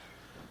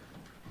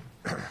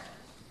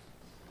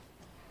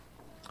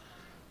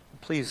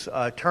Please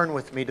turn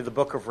with me to the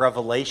book of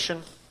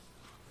Revelation.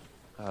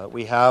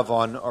 We have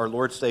on our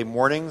Lord's Day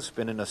mornings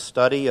been in a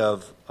study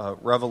of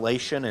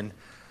Revelation, and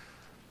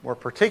more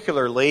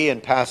particularly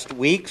in past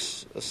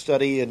weeks, a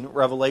study in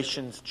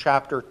Revelations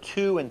chapter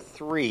 2 and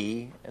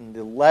 3 and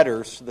the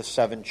letters to the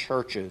seven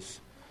churches.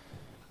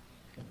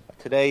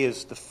 Today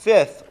is the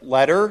fifth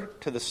letter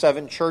to the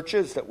seven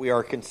churches that we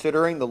are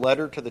considering, the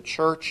letter to the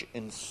church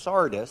in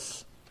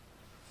Sardis.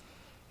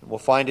 We'll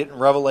find it in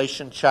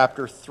Revelation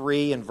chapter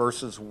 3 and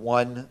verses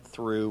 1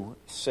 through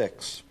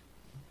 6.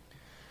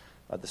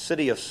 The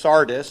city of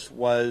Sardis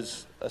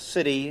was a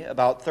city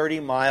about 30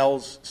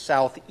 miles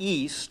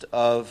southeast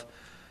of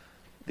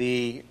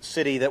the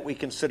city that we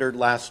considered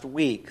last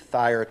week,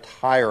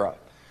 Thyatira.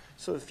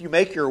 So if you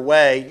make your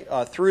way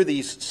through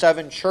these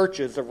seven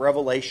churches of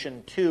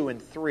Revelation 2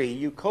 and 3,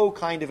 you go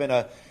kind of in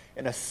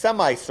a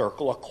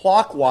semicircle, a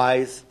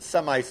clockwise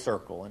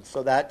semicircle. And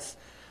so that's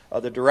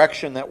the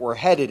direction that we're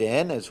headed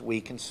in as we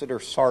consider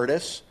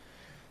Sardis.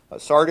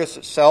 Sardis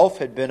itself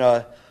had been,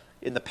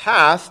 in the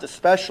past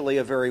especially,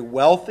 a very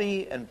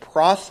wealthy and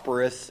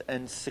prosperous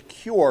and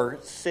secure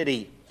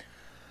city.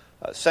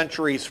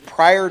 Centuries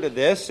prior to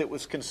this, it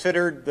was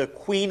considered the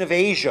Queen of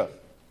Asia.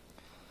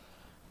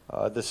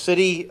 The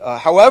city,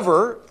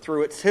 however,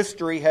 through its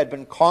history, had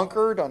been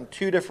conquered on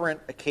two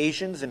different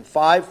occasions, in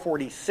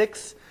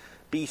 546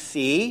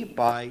 BC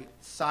by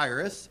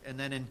Cyrus, and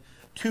then in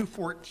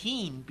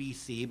 214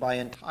 BC by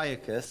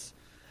Antiochus.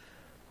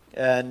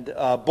 And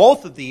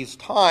both of these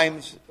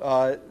times,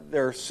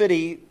 their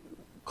city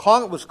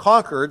was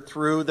conquered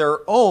through their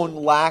own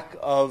lack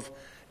of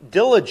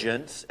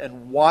diligence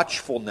and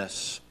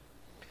watchfulness.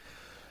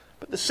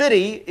 But the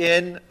city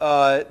in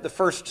the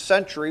first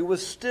century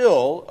was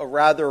still a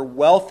rather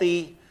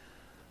wealthy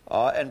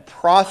and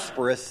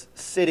prosperous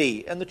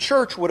city. And the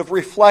church would have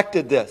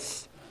reflected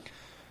this.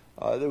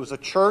 There was a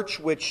church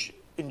which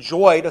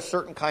enjoyed a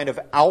certain kind of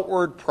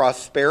outward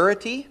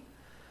prosperity.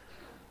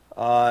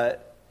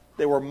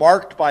 They were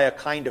marked by a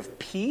kind of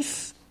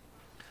peace,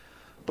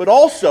 but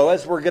also,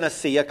 as we're going to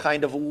see, a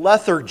kind of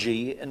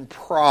lethargy and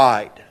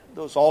pride.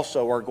 Those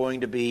also are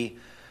going to be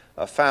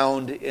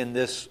found in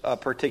this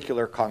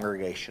particular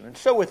congregation. And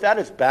so with that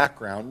as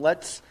background,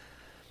 let's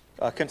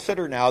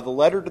consider now the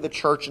letter to the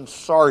church in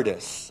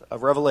Sardis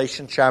of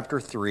Revelation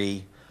chapter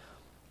 3,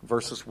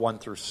 verses 1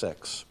 through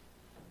 6.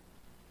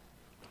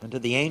 And to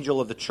the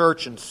angel of the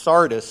church in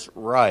Sardis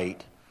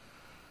write,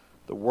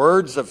 the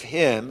words of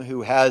him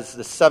who has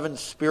the seven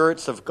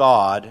spirits of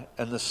God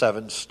and the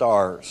seven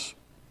stars.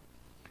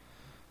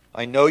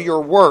 I know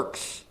your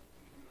works.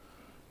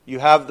 You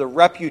have the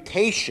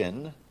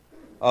reputation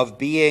of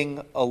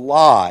being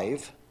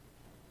alive,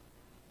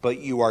 but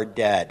you are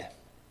dead.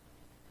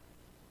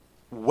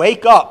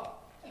 Wake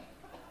up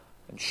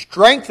and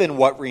strengthen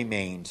what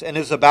remains and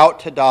is about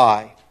to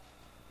die.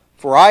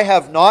 For I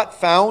have not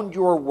found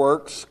your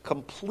works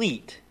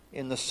complete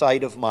in the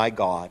sight of my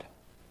God.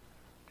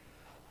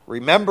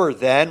 Remember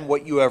then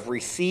what you have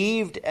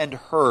received and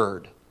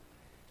heard.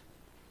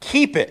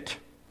 Keep it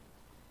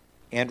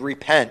and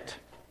repent.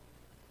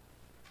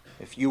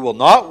 If you will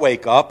not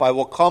wake up, I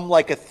will come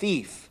like a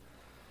thief,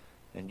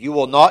 and you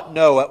will not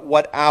know at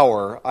what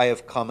hour I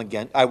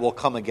will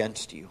come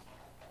against you.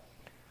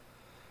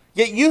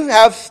 Yet you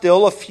have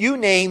still a few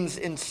names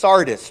in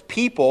Sardis,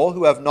 people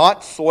who have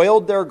not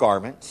soiled their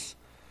garments,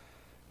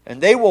 and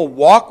they will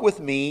walk with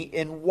me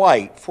in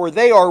white, for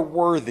they are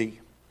worthy.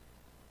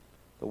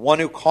 The one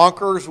who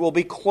conquers will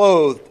be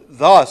clothed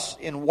thus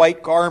in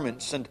white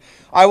garments, and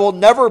I will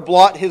never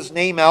blot his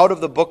name out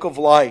of the book of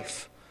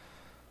life.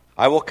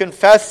 I will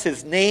confess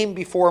his name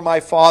before my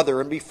Father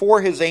and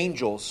before his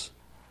angels.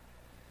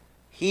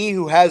 He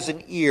who has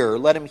an ear,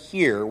 let him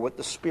hear what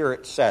the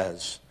Spirit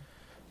says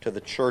to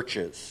the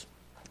churches.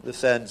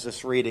 This ends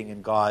this reading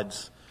in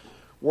God's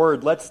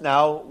Word. Let's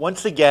now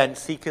once again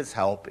seek his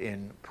help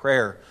in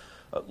prayer.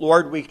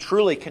 Lord, we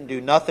truly can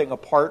do nothing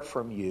apart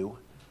from you.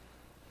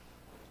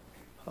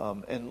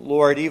 And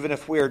Lord, even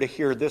if we are to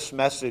hear this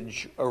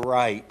message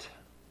aright,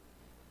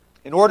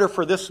 in order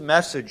for this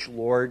message,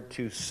 Lord,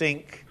 to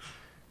sink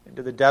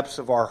into the depths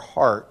of our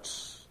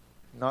hearts,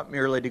 not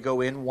merely to go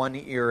in one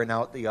ear and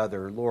out the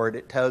other, Lord,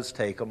 it does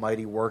take a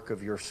mighty work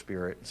of your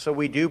Spirit. So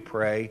we do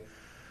pray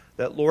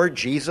that, Lord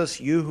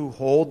Jesus, you who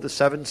hold the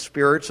seven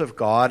spirits of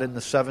God and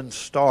the seven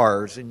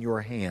stars in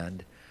your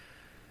hand,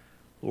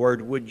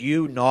 Lord, would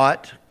you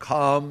not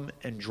come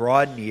and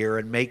draw near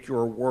and make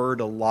your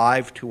word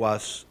alive to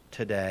us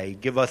today?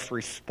 Give us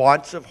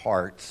responsive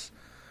hearts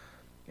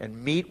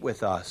and meet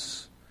with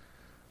us.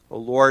 O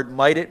Lord,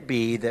 might it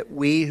be that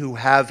we who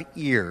have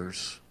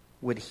ears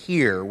would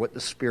hear what the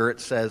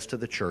Spirit says to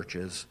the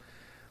churches.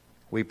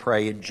 We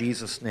pray in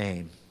Jesus'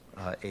 name.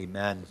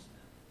 Amen.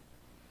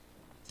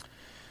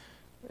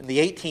 In the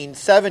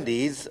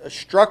 1870s, a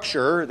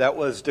structure that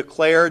was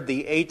declared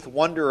the eighth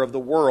wonder of the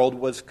world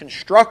was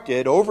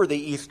constructed over the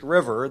East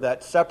River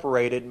that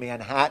separated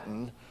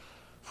Manhattan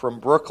from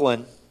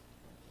Brooklyn.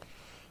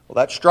 Well,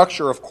 that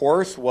structure, of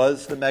course,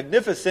 was the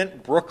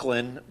magnificent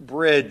Brooklyn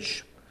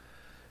Bridge.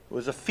 It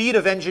was a feat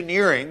of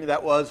engineering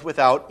that was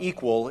without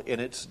equal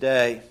in its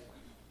day.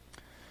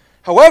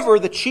 However,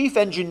 the chief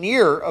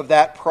engineer of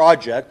that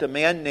project, a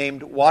man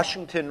named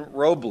Washington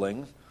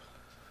Roebling,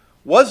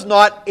 was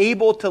not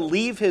able to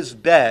leave his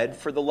bed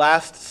for the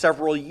last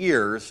several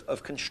years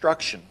of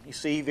construction. You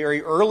see,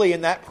 very early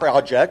in that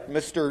project,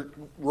 Mr.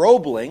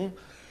 Roebling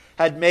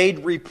had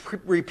made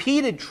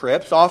repeated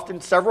trips,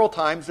 often several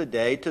times a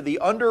day, to the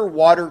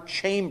underwater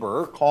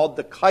chamber called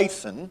the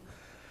caisson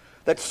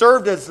that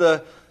served as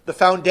the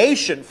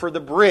foundation for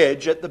the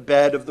bridge at the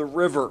bed of the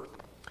river.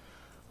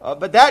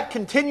 But that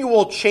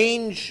continual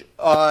change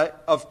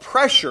of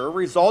pressure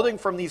resulting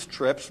from these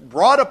trips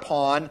brought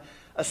upon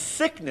a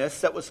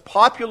sickness that was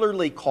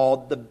popularly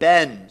called the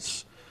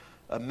bends,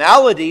 a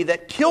malady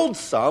that killed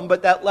some,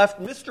 but that left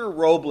Mr.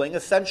 Roebling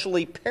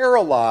essentially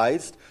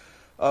paralyzed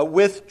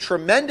with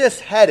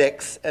tremendous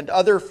headaches and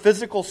other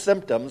physical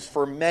symptoms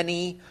for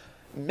many,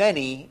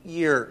 many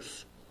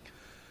years.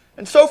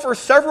 And so for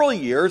several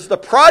years, the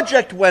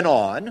project went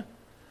on,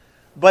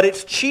 but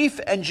its chief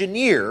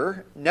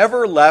engineer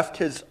never left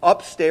his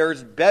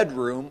upstairs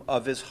bedroom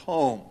of his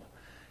home.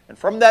 And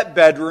from that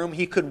bedroom,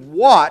 he could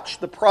watch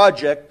the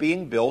project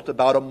being built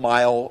about a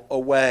mile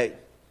away.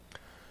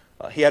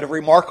 He had a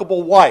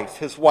remarkable wife,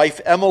 his wife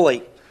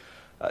Emily.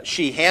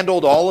 She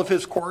handled all of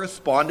his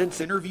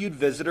correspondence, interviewed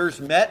visitors,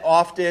 met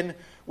often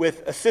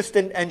with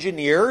assistant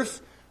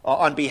engineers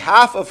on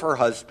behalf of her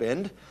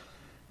husband,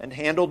 and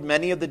handled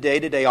many of the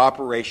day-to-day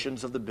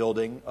operations of the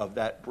building of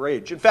that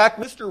bridge. In fact,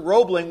 Mr.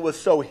 Roebling was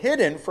so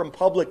hidden from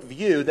public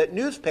view that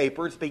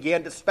newspapers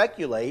began to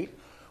speculate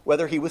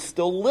whether he was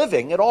still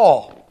living at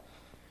all.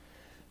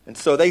 And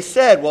so they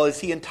said, well, is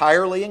he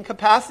entirely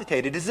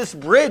incapacitated? Is this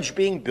bridge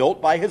being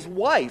built by his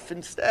wife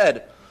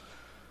instead?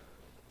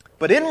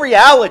 But in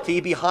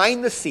reality,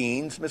 behind the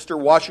scenes, Mr.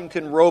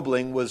 Washington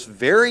Roebling was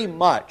very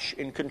much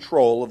in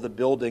control of the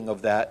building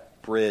of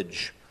that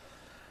bridge.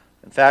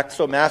 In fact,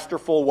 so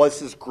masterful was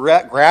his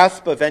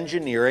grasp of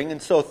engineering,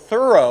 and so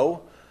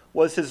thorough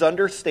was his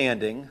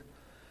understanding,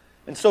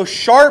 and so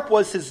sharp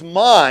was his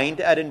mind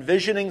at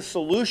envisioning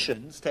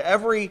solutions to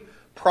every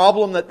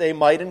problem that they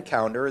might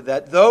encounter,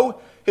 that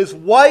though his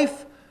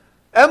wife,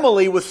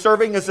 Emily, was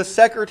serving as a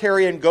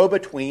secretary and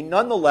go-between,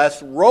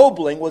 nonetheless,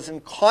 Roebling was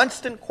in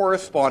constant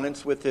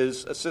correspondence with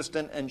his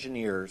assistant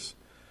engineers,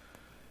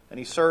 and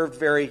he served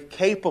very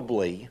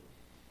capably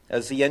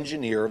as the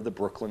engineer of the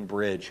Brooklyn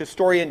Bridge.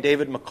 Historian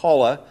David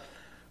McCullough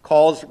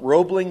calls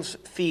Roebling's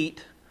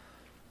feat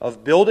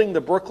of building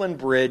the Brooklyn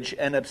Bridge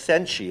in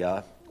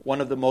absentia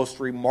one of the most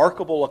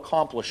remarkable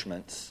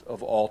accomplishments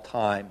of all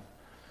time.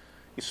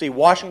 You see,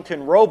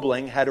 Washington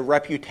Roebling had a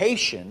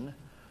reputation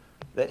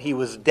that he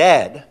was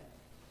dead,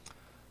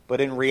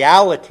 but in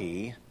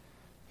reality,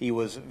 he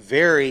was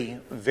very,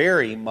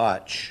 very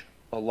much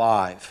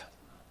alive.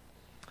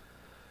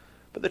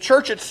 But the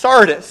church at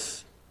Sardis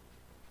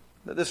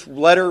that this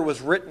letter was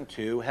written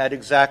to had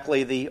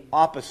exactly the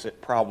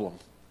opposite problem.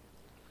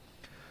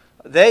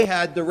 They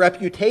had the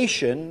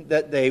reputation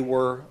that they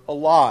were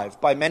alive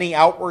by many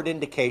outward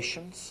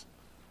indications,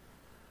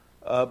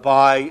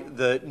 by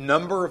the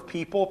number of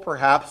people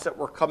perhaps that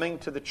were coming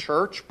to the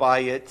church, by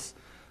its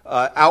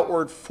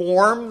outward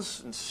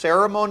forms and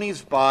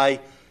ceremonies, by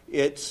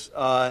its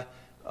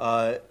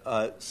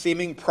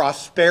seeming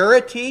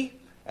prosperity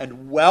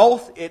and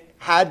wealth. It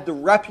had the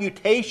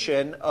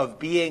reputation of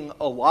being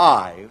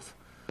alive.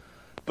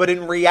 But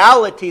in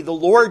reality, the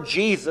Lord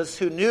Jesus,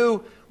 who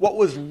knew what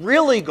was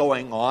really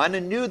going on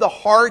and knew the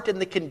heart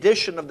and the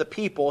condition of the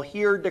people,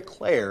 here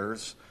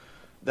declares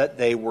that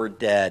they were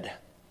dead,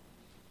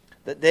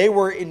 that they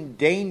were in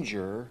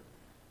danger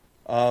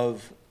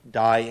of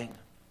dying.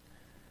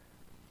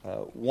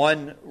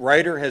 One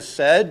writer has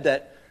said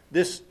that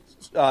this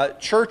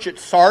church at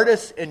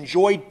Sardis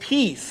enjoyed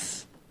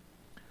peace,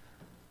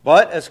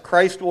 but as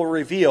Christ will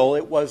reveal,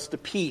 it was the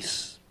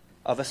peace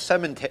of a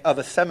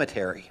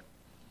cemetery.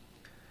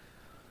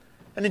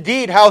 And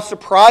indeed, how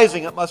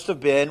surprising it must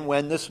have been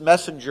when this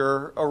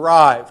messenger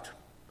arrived,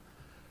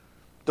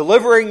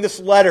 delivering this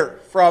letter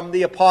from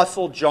the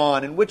Apostle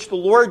John, in which the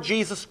Lord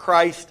Jesus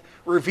Christ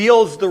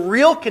reveals the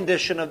real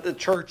condition of the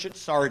church at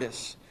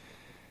Sardis.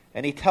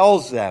 And he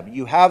tells them,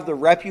 you have the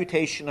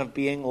reputation of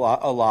being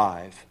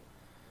alive,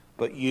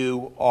 but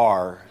you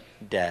are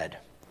dead.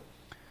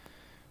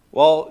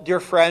 Well, dear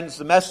friends,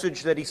 the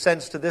message that he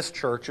sends to this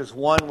church is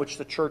one which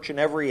the church in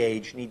every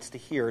age needs to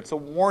hear. It's a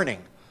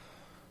warning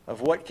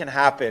of what can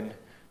happen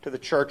to the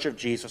church of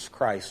Jesus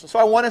Christ. And so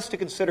I want us to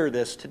consider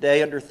this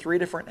today under three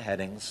different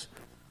headings,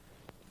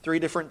 three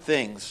different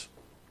things.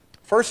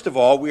 First of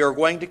all, we are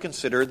going to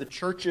consider the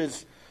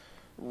church's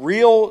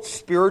real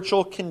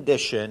spiritual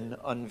condition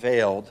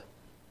unveiled.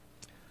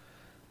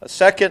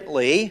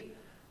 Secondly,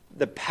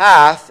 the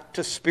path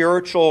to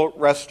spiritual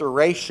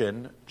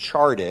restoration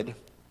charted.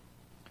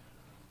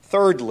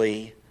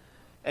 Thirdly,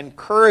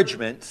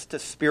 encouragements to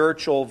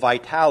spiritual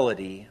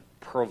vitality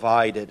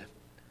provided.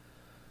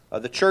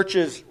 The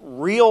church's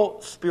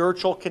real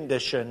spiritual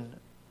condition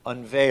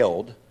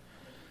unveiled.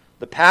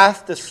 The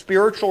path to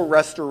spiritual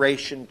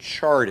restoration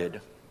charted.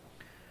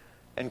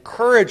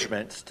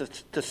 encouragements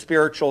to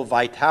spiritual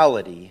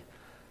vitality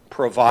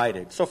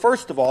provided. So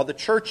first of all, the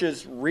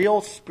church's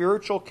real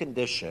spiritual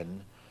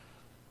condition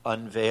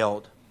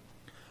unveiled.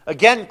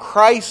 Again,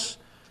 Christ's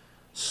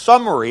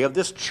summary of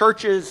this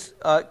church's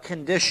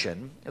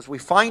condition, as we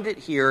find it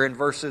here in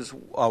verses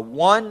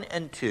 1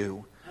 and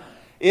 2,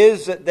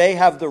 is that they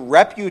have the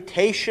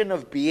reputation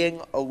of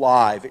being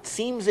alive. It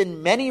seems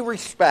in many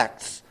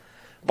respects,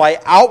 by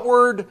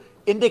outward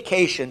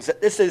indications,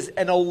 that this is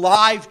an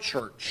alive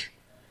church.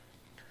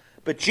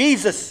 But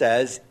Jesus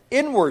says,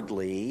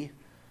 inwardly,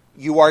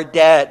 you are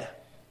dead.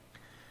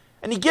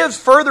 And he gives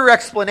further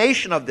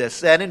explanation of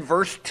this then in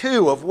verse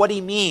 2 of what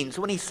he means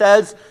when he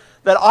says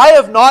that I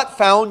have not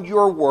found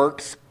your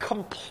works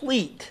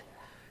complete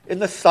in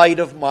the sight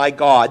of my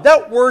God.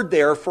 That word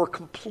there for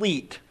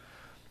complete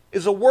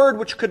is a word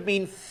which could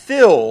mean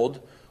filled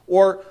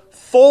or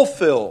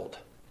fulfilled.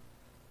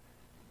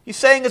 He's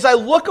saying, as I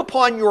look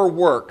upon your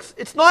works,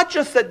 it's not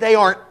just that they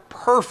aren't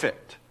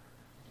perfect.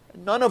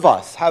 None of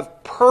us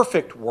have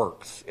perfect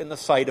works in the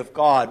sight of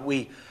God.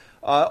 We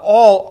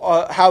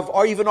all have,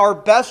 even our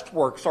best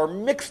works are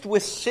mixed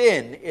with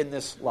sin in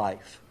this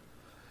life.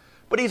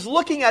 But he's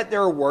looking at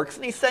their works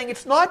and he's saying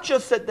it's not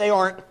just that they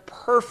aren't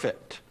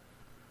perfect,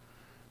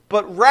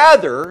 but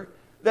rather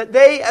that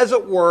they, as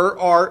it were,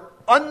 are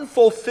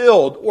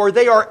unfulfilled, or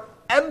they are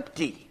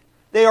empty.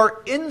 They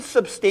are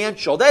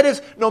insubstantial. That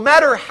is, no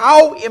matter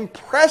how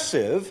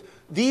impressive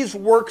these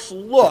works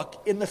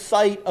look in the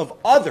sight of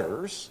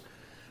others,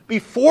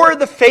 before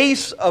the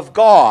face of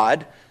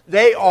God,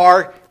 they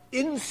are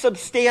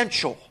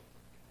insubstantial.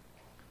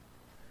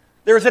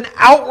 There's an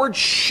outward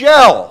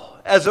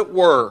shell, as it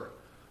were,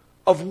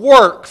 of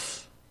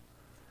works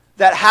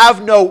that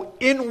have no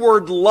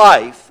inward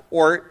life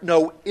or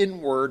no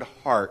inward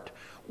heart.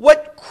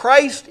 What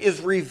Christ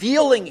is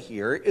revealing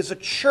here is a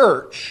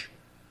church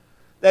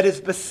that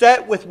is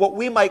beset with what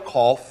we might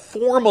call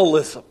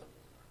formalism.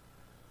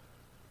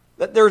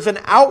 That there's an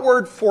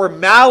outward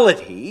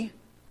formality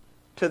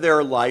to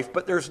their life,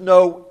 but there's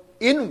no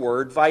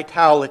inward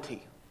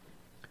vitality.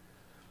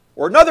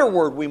 Or another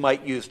word we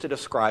might use to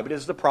describe it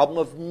is the problem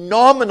of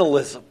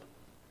nominalism.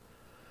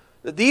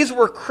 That these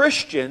were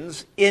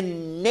Christians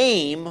in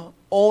name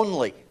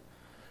only.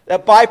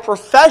 That by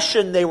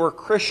profession they were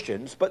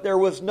Christians, but there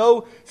was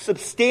no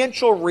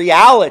substantial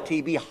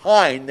reality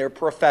behind their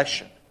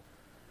profession.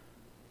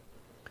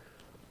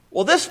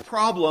 Well, this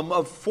problem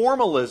of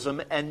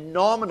formalism and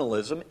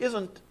nominalism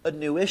isn't a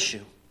new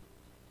issue.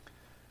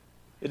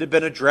 It had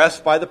been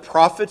addressed by the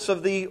prophets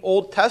of the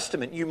Old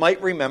Testament. You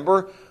might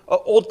remember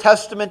Old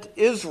Testament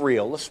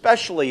Israel,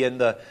 especially in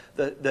the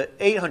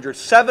 800s,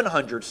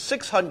 700s,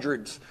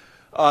 600s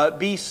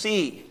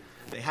BC.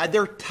 They had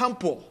their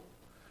temple.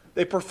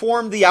 They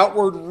performed the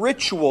outward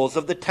rituals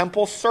of the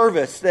temple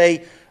service.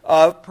 They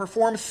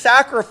performed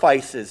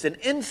sacrifices, and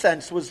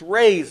incense was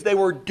raised. They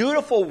were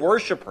dutiful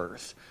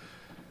worshipers.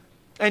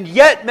 And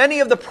yet, many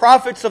of the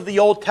prophets of the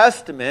Old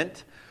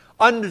Testament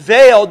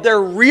unveiled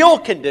their real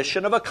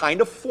condition of a kind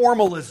of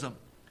formalism.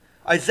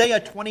 Isaiah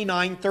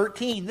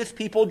 29:13, this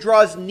people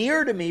draws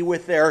near to me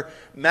with their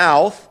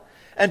mouth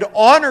and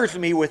honors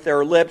me with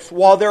their lips,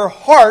 while their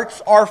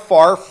hearts are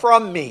far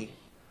from me.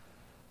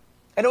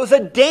 And it was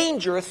a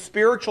dangerous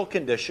spiritual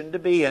condition to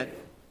be in.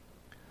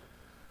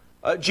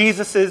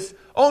 Jesus'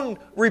 own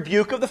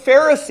rebuke of the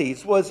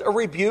Pharisees was a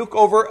rebuke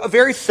over a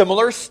very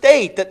similar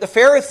state, that the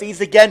Pharisees,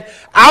 again,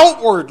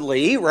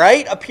 outwardly,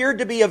 appeared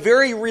to be a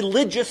very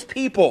religious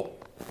people.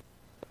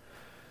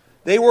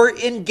 They were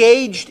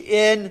engaged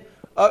in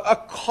a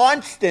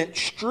constant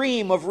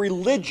stream of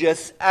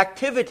religious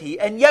activity.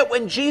 And yet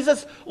when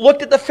Jesus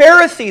looked at the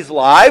Pharisees'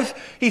 lives,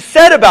 he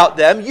said about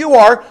them, you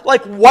are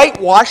like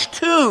whitewashed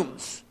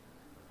tombs.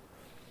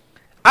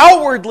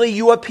 Outwardly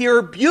you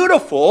appear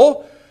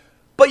beautiful,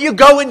 but you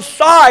go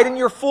inside and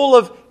you're full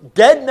of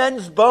dead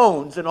men's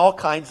bones and all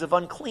kinds of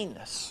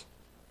uncleanness.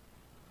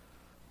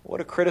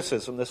 What a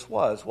criticism this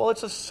was. Well,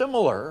 it's a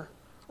similar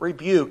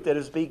rebuke that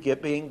is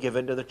being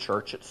given to the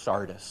church at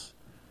Sardis.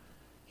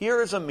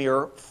 Here is a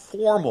mere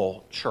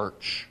formal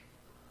church.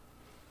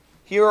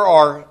 Here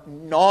are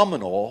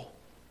nominal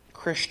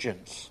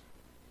Christians.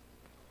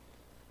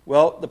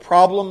 Well, the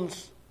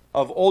problems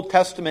of Old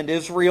Testament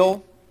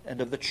Israel and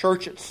of the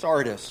church at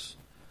Sardis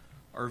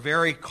are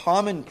very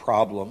common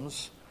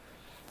problems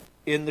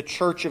in the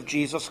church of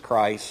Jesus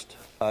Christ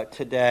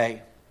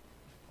today.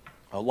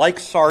 Like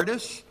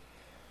Sardis,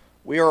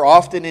 we are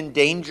often in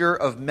danger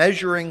of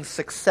measuring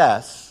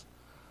success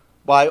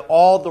by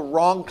all the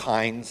wrong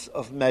kinds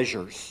of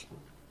measures.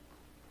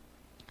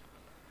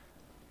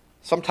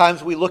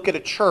 Sometimes we look at a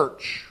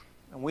church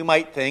and we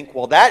might think,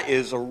 well, that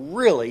is a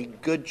really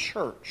good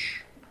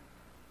church.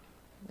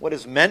 What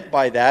is meant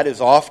by that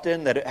is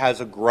often that it has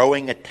a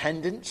growing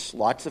attendance,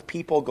 lots of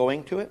people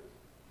going to it,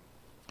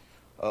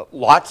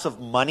 lots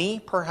of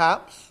money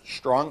perhaps,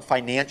 strong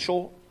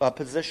financial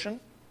position,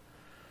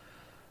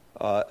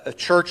 a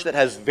church that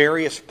has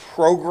various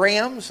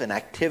programs and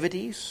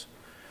activities,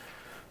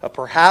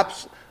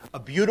 perhaps a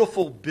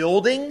beautiful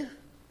building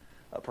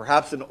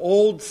perhaps an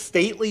old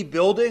stately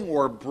building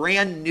or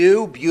brand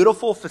new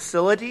beautiful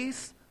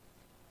facilities.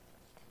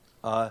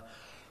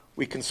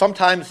 We can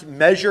sometimes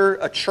measure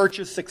a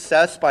church's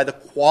success by the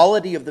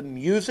quality of the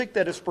music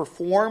that is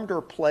performed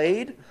or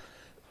played,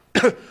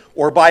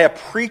 or by a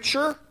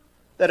preacher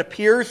that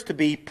appears to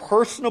be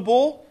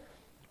personable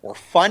or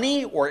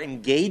funny or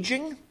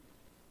engaging.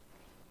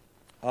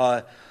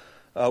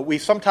 We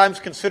sometimes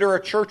consider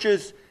a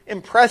church's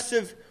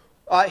impressive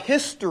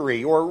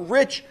history or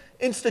rich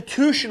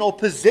institutional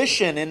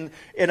position in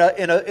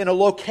a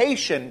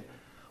location,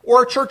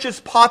 or a church's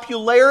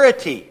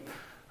popularity,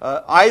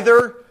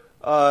 either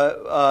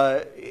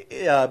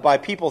by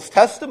people's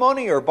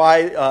testimony or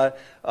by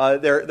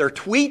their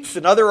tweets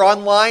and other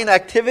online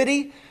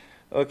activity.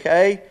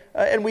 Okay?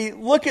 And we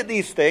look at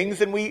these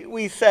things and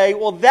we say,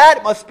 well,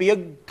 that must be a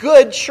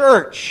good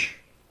church.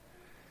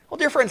 Well,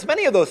 dear friends,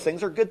 many of those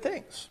things are good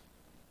things,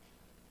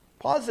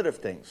 positive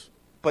things.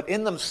 But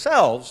in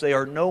themselves, they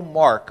are no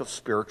mark of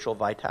spiritual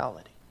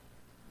vitality.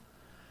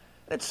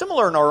 And it's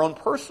similar in our own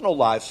personal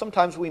lives.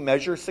 Sometimes we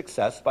measure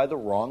success by the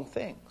wrong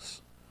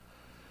things.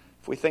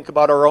 If we think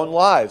about our own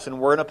lives and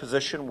we're in a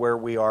position where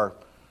we are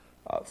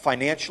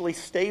financially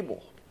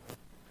stable,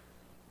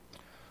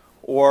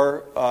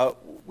 or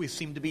we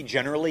seem to be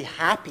generally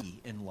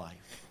happy in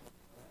life,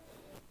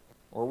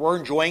 or we're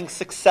enjoying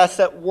success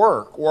at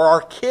work, or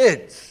our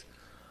kids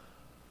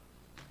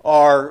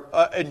are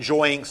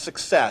enjoying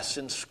success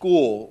in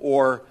school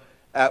or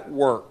at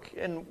work.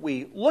 And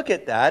we look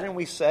at that and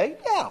we say,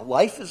 yeah,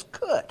 life is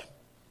good.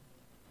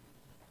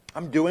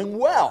 I'm doing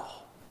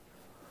well.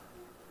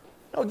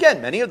 Now,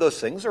 again, many of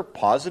those things are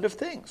positive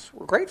things.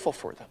 We're grateful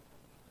for them.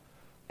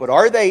 But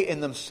are they in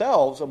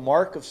themselves a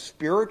mark of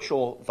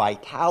spiritual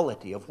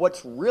vitality, of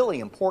what's really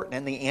important?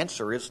 And the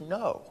answer is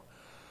no.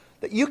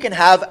 That you can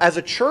have, as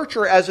a church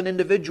or as an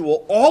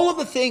individual, all of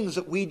the things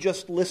that we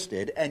just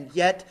listed, and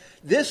yet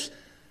this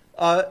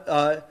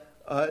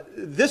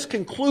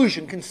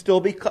conclusion can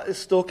still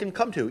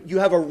come to. You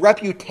have a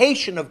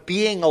reputation of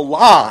being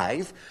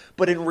alive,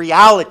 but in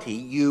reality,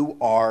 you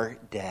are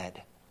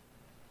dead.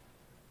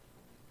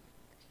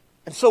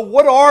 And so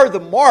what are the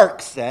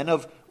marks, then,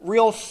 of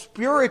real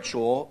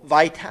spiritual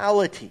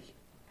vitality?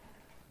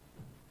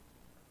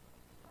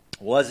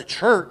 Well, as a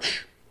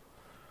church,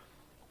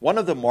 one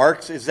of the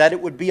marks is that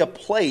it would be a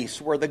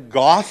place where the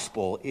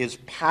gospel is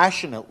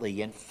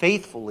passionately and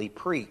faithfully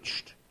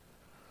preached.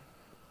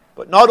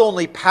 But not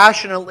only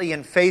passionately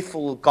and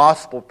faithful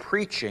gospel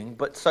preaching,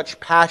 but such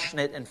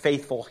passionate and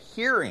faithful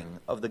hearing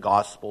of the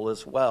gospel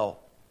as well.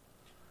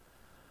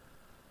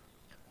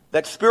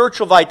 That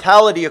spiritual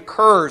vitality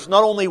occurs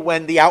not only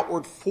when the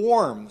outward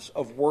forms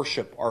of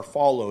worship are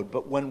followed,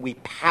 but when we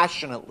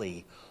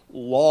passionately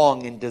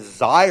long and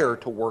desire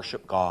to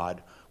worship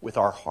God with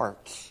our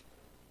hearts.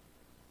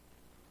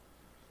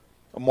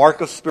 A mark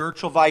of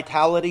spiritual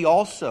vitality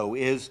also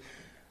is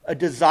a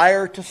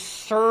desire to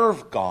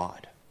serve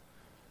God.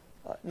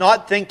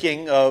 Not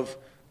thinking of,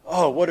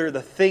 what are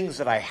the things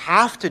that I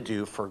have to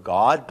do for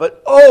God,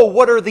 but,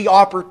 what are the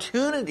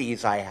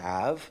opportunities I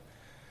have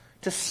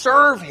to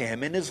serve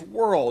Him in His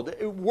word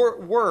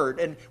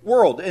and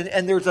world.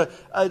 And there's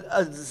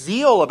a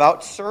zeal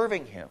about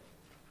serving Him.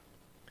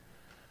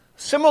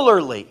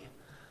 Similarly,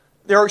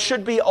 there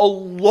should be a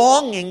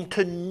longing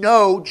to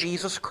know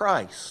Jesus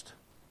Christ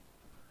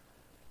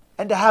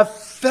and to have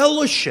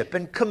fellowship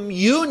and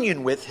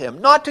communion with Him,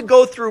 not to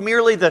go through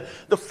merely the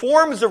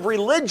forms of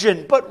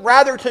religion, but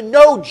rather to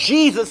know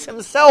Jesus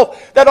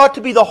Himself. That ought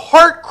to be the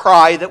heart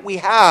cry that we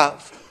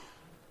have.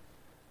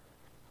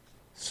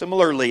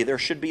 Similarly, there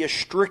should be a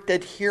strict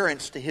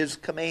adherence to His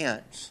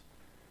commands,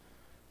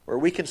 where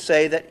we can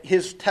say that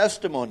His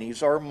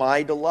testimonies are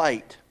my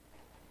delight.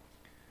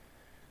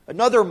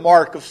 Another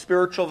mark of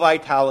spiritual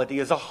vitality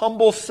is a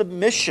humble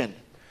submission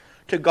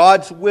to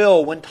God's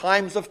will when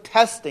times of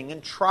testing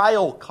and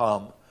trial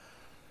come.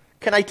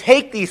 Can I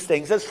take these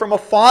things as from a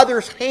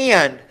father's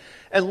hand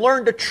and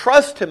learn to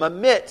trust Him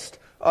amidst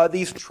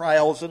these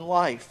trials in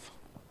life?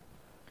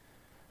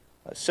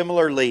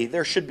 Similarly,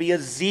 there should be a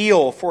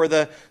zeal for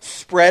the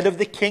spread of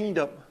the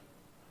kingdom,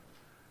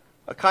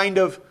 a kind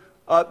of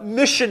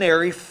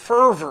missionary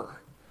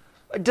fervor,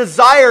 a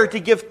desire to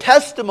give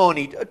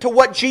testimony to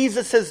what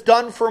Jesus has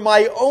done for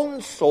my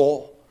own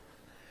soul,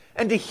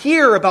 and to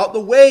hear about the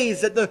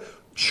ways that the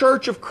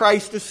Church of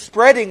Christ is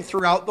spreading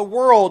throughout the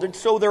world. And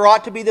so there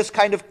ought to be this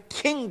kind of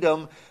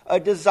kingdom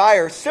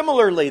desire.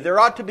 Similarly, there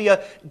ought to be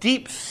a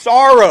deep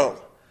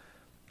sorrow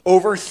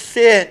over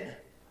sin.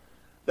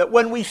 That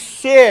when we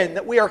sin,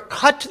 that we are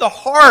cut to the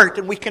heart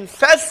and we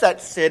confess that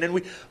sin and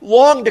we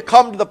long to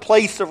come to the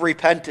place of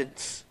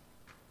repentance.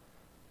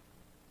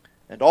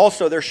 And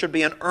also there should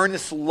be an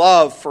earnest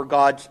love for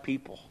God's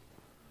people.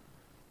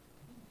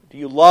 Do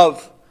you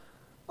love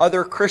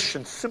other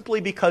Christians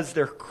simply because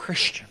they're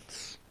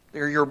Christians?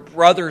 They're your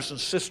brothers and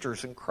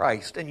sisters in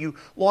Christ, and you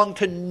long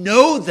to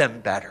know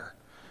them better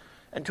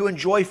and to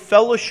enjoy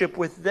fellowship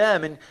with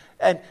them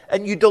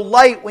and you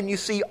delight when you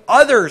see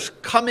others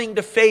coming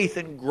to faith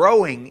and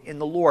growing in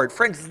the Lord.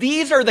 Friends,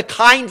 these are the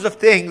kinds of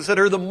things that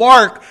are the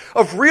mark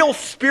of real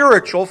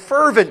spiritual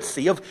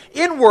fervency, of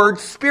inward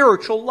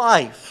spiritual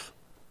life.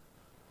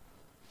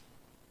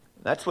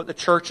 That's what the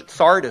church at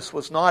Sardis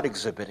was not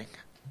exhibiting.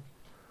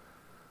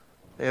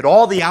 They had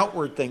all the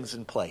outward things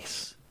in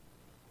place,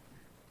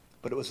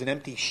 but it was an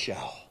empty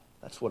shell.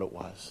 That's what it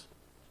was.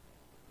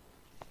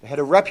 They had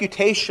a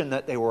reputation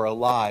that they were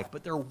alive,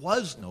 but there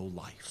was no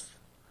life.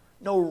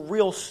 No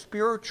real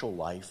spiritual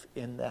life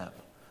in them.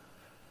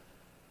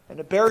 And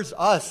it bears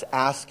us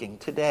asking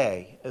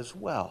today as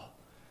well,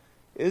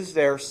 is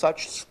there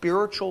such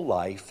spiritual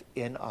life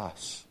in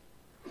us?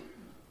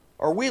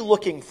 Are we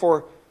looking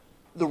for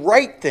the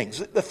right things,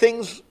 the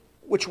things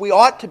which we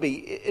ought to be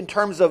in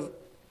terms of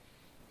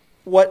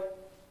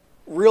what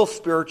real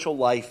spiritual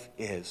life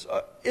is?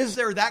 Is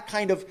there that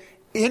kind of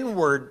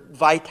inward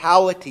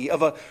vitality,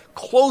 of a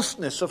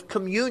closeness of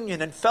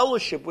communion and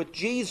fellowship with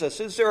Jesus?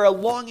 Is there a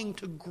longing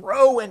to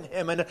grow in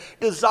Him and a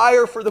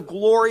desire for the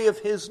glory of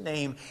His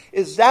name?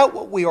 Is that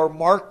what we are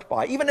marked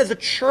by? Even as a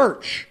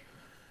church,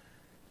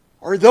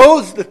 are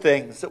those the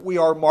things that we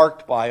are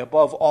marked by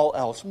above all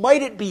else?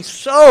 Might it be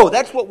so?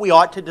 That's what we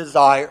ought to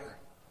desire.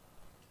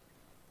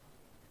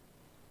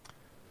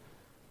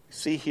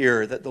 See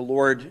here that the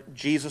Lord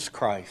Jesus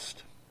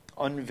Christ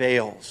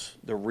unveils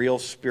the real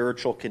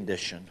spiritual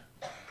condition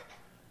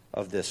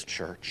of this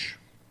church.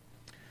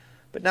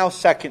 But now,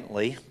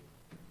 secondly,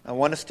 I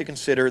want us to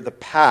consider the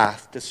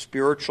path to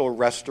spiritual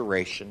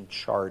restoration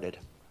charted.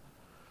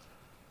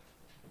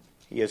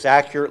 He has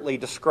accurately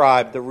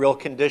described the real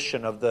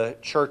condition of the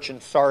church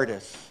in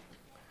Sardis.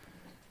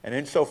 And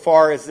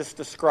insofar as this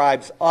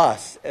describes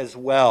us as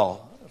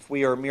well, if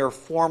we are mere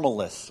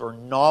formalists or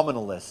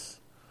nominalists,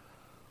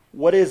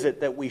 what is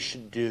it that we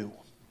should do?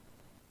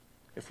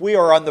 If we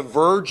are on the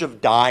verge of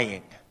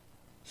dying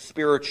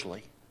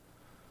spiritually,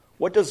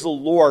 what does the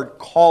Lord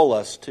call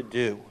us to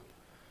do?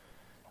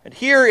 And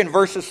here in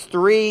verses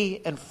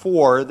 3 and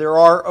 4, there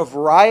are a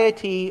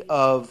variety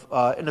of,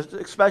 and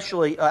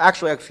especially,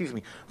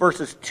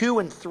 verses 2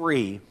 and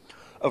 3,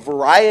 a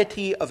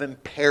variety of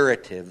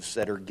imperatives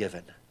that are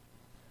given.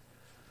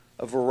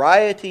 A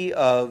variety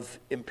of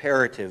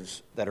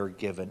imperatives that are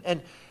given.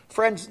 And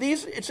friends,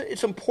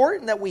 it's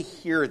important that we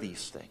hear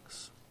these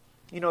things.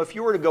 You know, if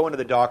you were to go into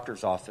the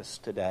doctor's office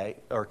today,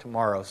 or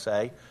tomorrow,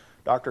 say,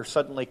 doctor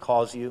suddenly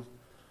calls you,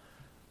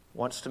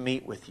 wants to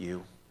meet with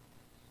you,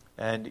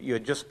 and you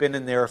had just been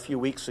in there a few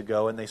weeks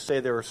ago, and they say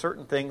there are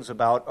certain things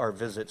about our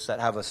visits that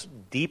have us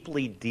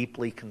deeply,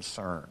 deeply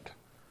concerned.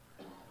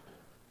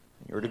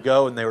 You were to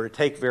go and they were to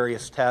take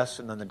various tests,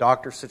 and then the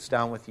doctor sits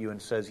down with you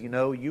and says, you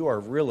know, you are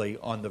really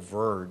on the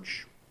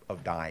verge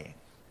of dying.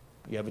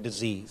 You have a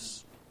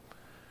disease.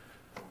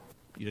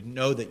 You didn't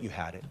know that you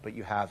had it, but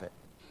you have it.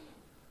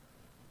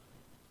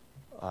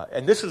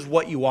 And this is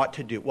what you ought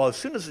to do. Well, as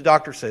soon as the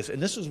doctor says,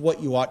 and this is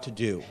what you ought to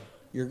do,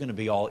 you're going to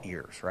be all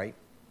ears, right?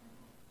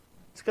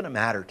 It's going to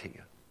matter to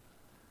you.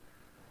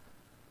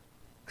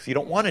 Because you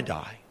don't want to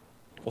die.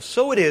 Well,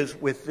 so it is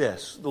with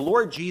this. The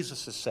Lord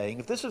Jesus is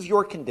saying, if this is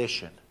your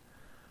condition,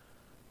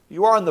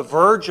 you are on the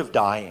verge of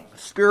dying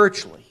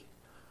spiritually.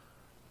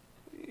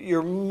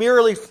 You're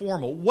merely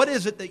formal. What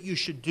is it that you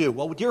should do?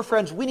 Well, dear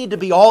friends, we need to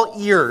be all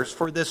ears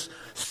for this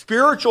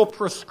spiritual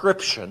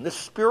prescription, this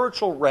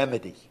spiritual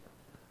remedy.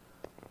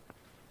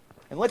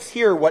 And let's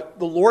hear what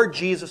the Lord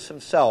Jesus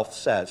Himself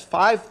says.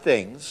 5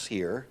 things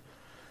here.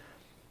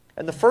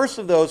 And the first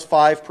of those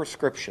 5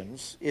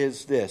 prescriptions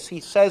is this. He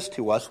says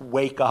to us,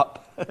 wake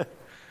up.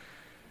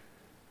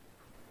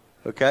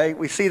 Okay?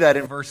 We see that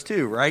in verse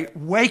 2, right?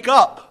 Wake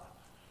up.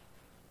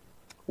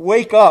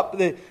 Wake up.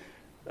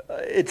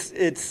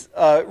 It's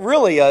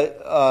really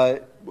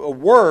a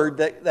word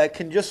that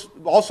can just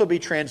also be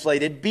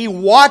translated, be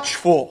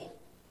watchful.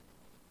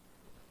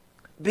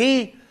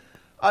 Be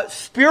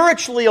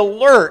spiritually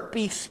alert.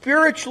 Be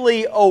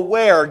spiritually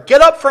aware.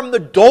 Get up from the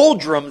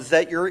doldrums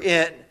that you're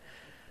in.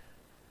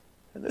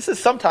 And this is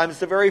sometimes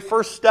the very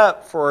first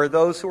step for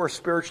those who are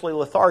spiritually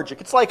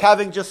lethargic. It's like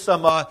having just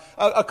some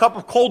a cup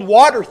of cold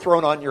water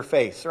thrown on your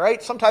face,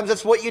 right? Sometimes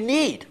that's what you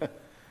need.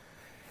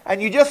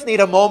 And you just need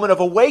a moment of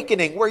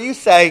awakening where you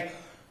say,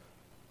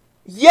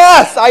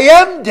 yes, I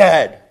am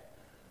dead.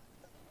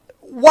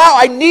 Wow,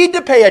 I need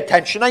to pay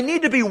attention. I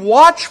need to be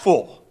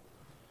watchful.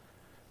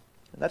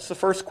 And that's the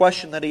first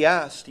question that he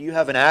asks. Do you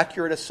have an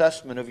accurate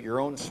assessment of your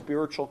own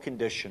spiritual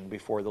condition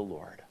before the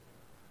Lord?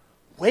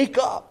 Wake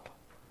up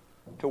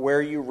to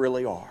where you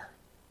really are.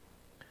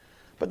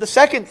 But the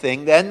second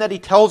thing then that he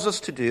tells us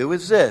to do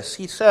is this.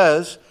 He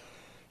says,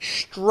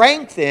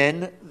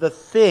 strengthen the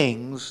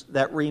things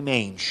that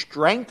remain.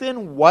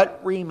 Strengthen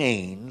what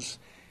remains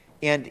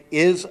and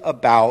is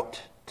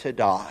about to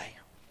die.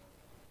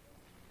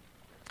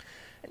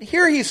 And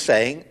here he's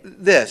saying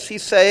this.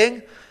 He's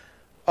saying,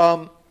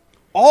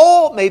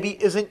 all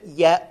maybe isn't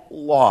yet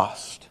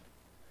lost.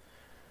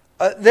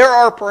 There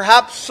are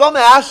perhaps some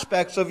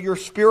aspects of your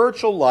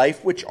spiritual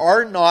life which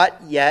are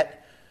not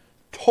yet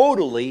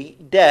totally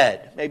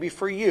dead. Maybe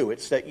for you,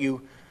 it's that you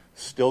have a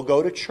still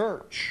go to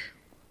church,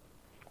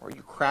 or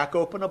you crack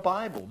open a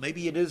Bible.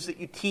 Maybe it is that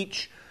you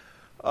teach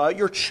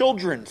your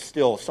children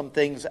still some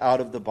things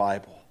out of the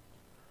Bible.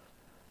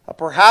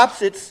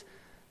 Perhaps it's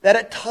that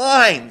at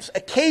times,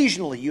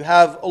 occasionally, you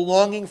have a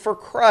longing for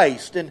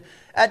Christ, and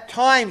at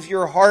times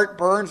your heart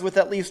burns with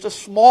at least a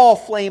small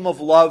flame of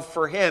love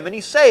for Him. And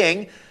He's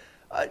saying,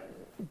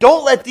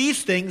 don't let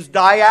these things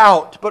die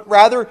out, but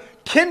rather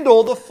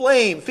kindle the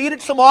flame, feed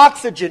it some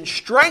oxygen,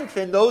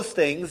 strengthen those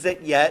things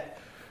that yet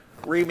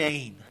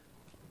remain.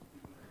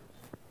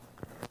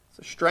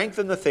 So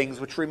strengthen the things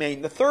which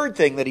remain. The third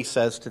thing that He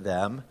says to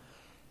them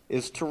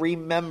is to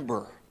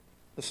remember.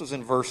 This is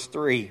in verse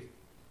 3.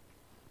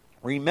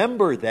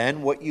 Remember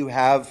then what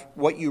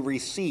you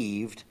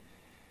received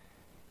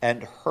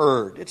and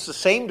heard. It's the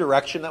same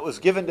direction that was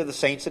given to the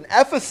saints in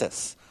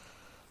Ephesus.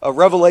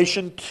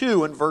 Revelation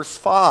 2 and verse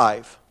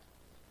 5.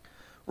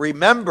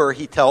 Remember,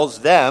 he tells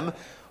them,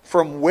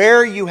 from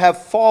where you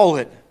have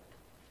fallen.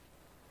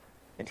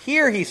 And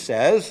here he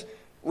says,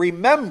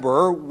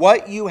 remember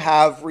what you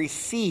have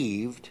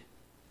received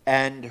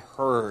and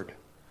heard.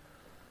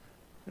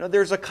 You know,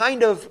 there's a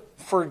kind of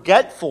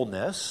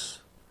forgetfulness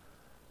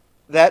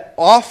that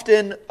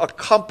often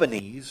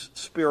accompanies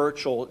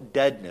spiritual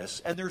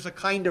deadness. And there's a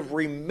kind of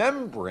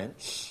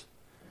remembrance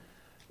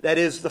that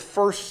is the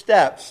first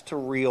steps to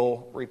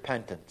real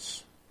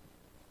repentance.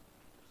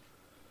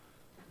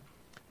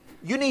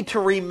 You need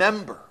to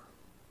remember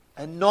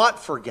and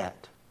not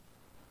forget.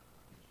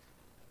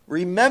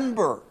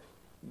 Remember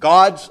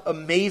God's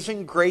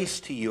amazing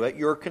grace to you at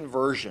your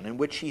conversion, in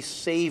which He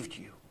saved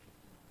you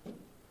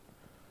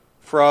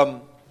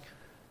from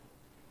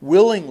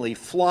willingly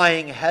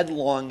flying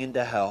headlong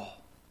into hell.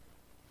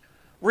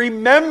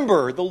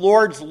 Remember the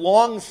Lord's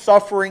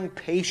long-suffering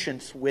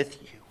patience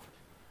with you.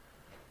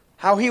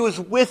 How He was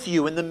with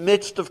you in the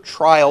midst of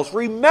trials.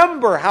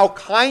 Remember how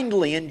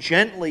kindly and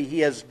gently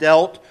He has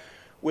dealt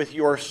with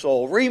your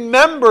soul.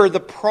 Remember the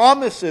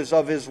promises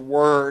of His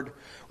Word.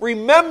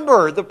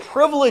 Remember the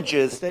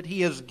privileges that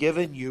He has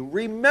given you.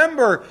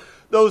 Remember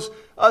those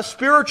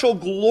spiritual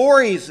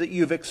glories that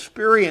you've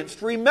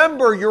experienced.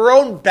 Remember your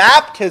own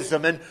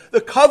baptism and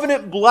the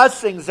covenant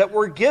blessings that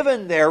were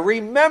given there.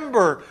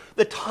 Remember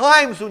the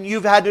times when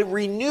you've had a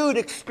renewed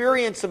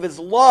experience of His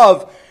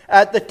love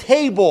at the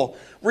table.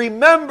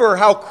 Remember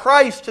how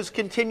Christ has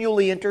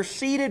continually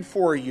interceded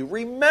for you.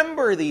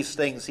 Remember these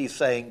things He's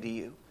saying to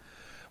you.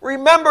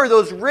 Remember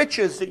those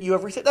riches that you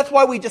have received. That's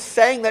why we just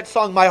sang that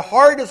song, My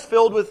Heart is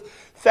Filled with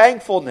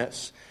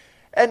Thankfulness.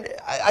 And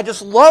I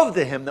just love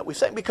the hymn that we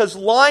sang, because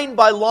line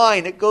by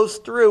line it goes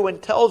through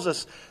and tells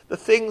us the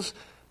things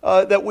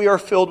that we are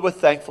filled with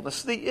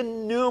thankfulness, the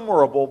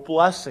innumerable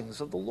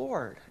blessings of the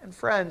Lord. And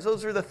friends,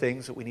 those are the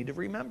things that we need to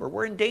remember.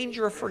 We're in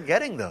danger of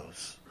forgetting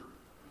those.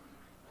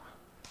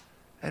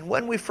 And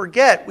when we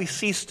forget, we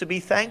cease to be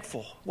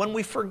thankful. When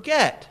we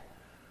forget,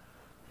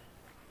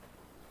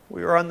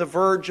 we are on the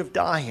verge of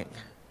dying.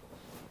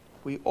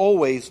 We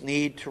always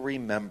need to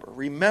remember.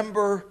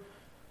 Remember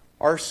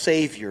our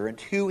Savior and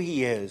who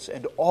He is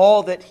and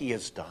all that He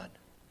has done.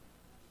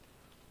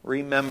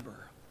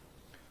 Remember.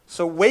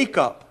 So wake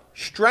up.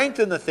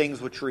 Strengthen the things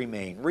which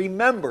remain.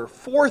 Remember.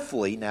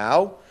 Fourthly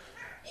now,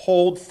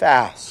 hold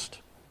fast.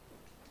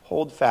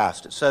 Hold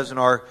fast. It says in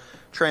our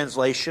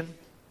translation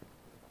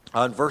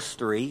on verse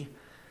 3,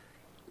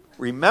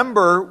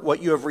 remember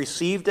what you have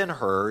received and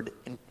heard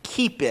and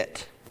keep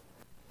it.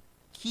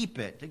 Keep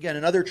it. Again,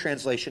 another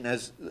translation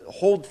as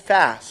hold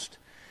fast.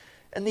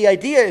 And the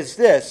idea is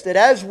this, that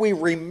as we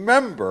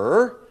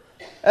remember,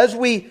 as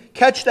we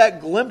catch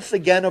that glimpse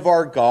again of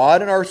our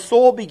God and our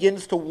soul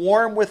begins to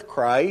warm with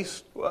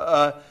Christ,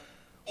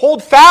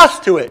 hold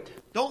fast to it.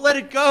 Don't let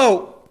it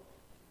go.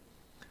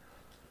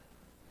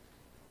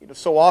 You know,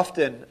 so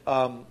often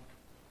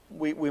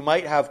we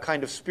might have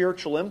kind of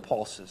spiritual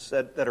impulses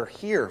that are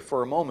here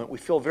for a moment. We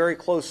feel very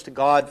close to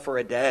God for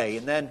a day,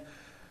 and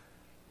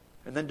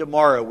then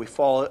tomorrow we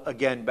fall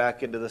again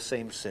back into the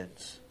same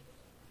sins.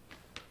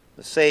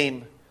 The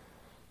same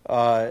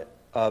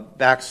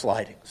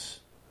backslidings.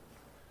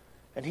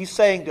 And He's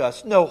saying to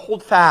us, no,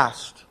 hold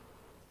fast.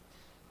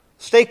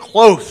 Stay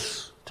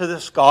close to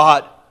this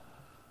God.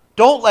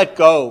 Don't let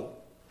go.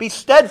 Be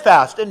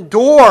steadfast.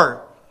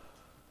 Endure.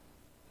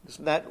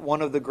 Isn't that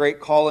one of the great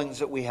callings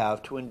that we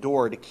have, to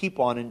endure, to keep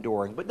on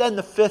enduring? But then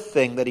the fifth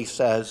thing that He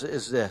says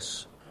is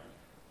this.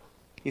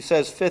 He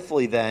says,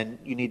 fifthly then,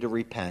 you need to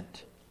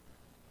repent.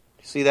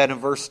 You see that in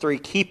verse 3?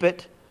 Keep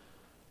it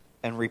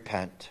and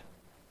repent.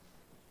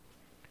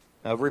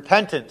 Now,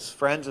 repentance,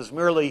 friends, is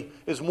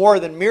more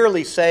than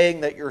merely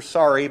saying that you're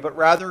sorry, but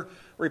rather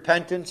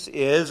repentance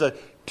is a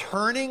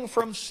turning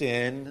from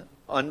sin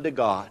unto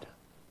God.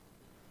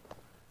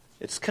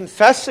 It's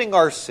confessing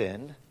our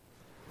sin,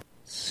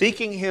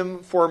 seeking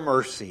Him for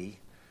mercy,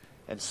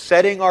 and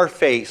setting our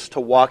face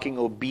to walking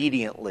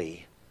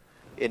obediently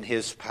in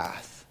His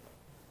path.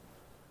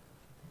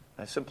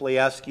 I simply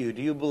ask you,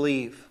 do you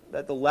believe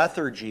that the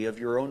lethargy of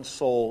your own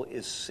soul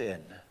is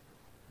sin?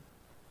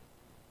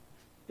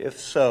 If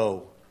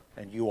so,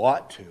 and you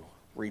ought to,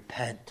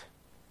 repent.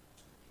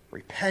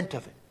 Repent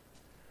of it.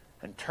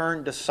 and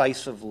turn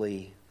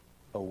decisively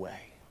away.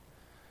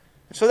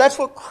 And so that's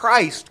what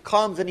Christ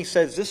comes and he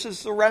says, this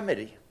is the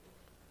remedy.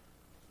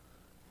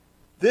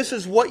 This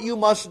is what you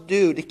must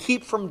do to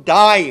keep from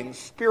dying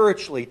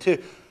spiritually, to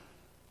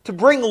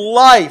bring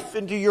life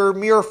into your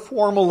mere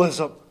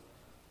formalism.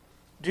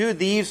 Do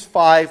these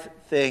 5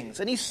 things.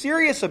 And he's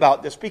serious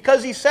about this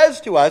because he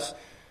says to us,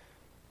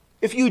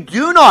 if you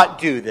do not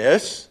do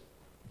this,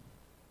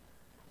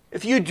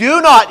 if you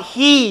do not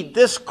heed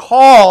this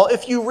call,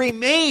 if you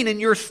remain in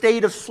your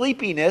state of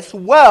sleepiness,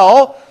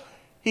 well,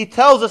 he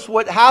tells us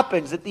what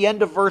happens at the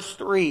end of verse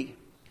 3.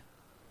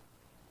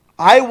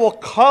 I will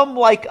come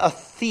like a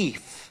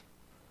thief,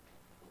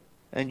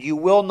 and you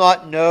will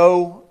not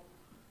know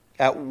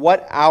at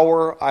what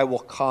hour I will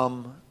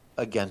come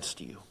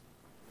against you.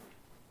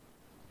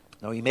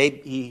 Now, he may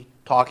be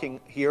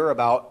talking here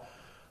about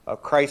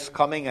Christ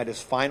coming at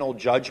his final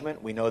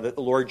judgment. We know that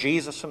the Lord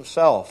Jesus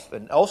himself,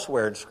 and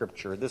elsewhere in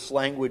Scripture, this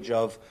language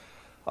of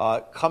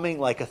coming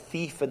like a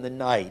thief in the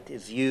night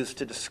is used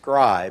to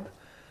describe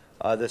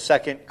the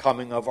second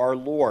coming of our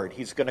Lord.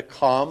 He's going to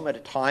come at a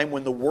time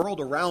when the world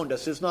around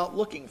us is not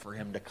looking for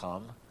him to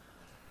come.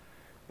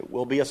 It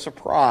will be a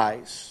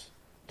surprise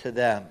to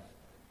them.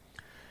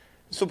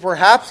 So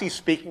perhaps he's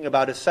speaking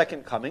about his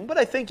second coming, but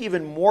I think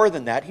even more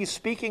than that, he's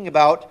speaking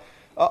about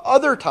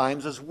other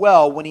times as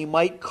well when he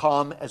might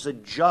come as a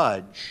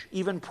judge,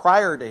 even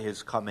prior to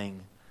his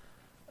coming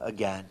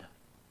again.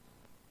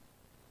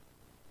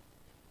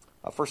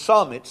 For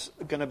some, it's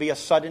going to be a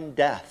sudden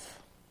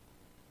death.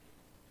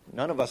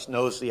 None of us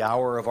knows the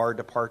hour of our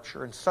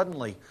departure, and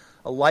suddenly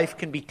a life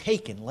can be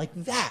taken like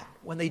that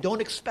when they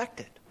don't expect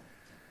it.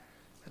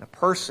 And a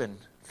person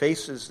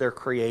faces their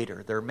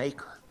Creator, their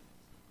Maker,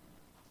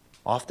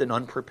 often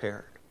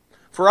unprepared.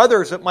 For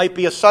others, it might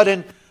be a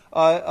sudden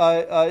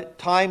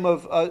time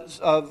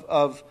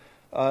of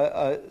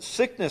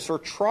sickness or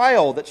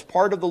trial that's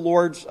part of the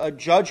Lord's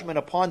judgment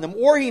upon them.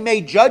 Or he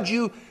may judge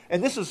you,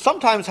 and this is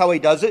sometimes how he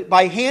does it,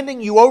 by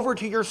handing you over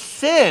to your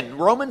sin,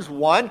 Romans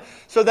 1,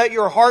 so that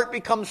your heart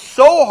becomes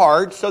so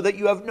hard so that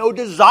you have no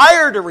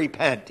desire to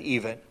repent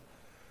even.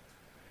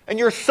 And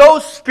you're so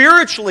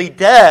spiritually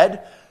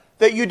dead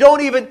that you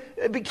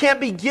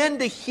can't begin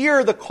to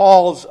hear the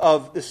calls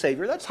of the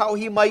Savior. That's how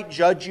he might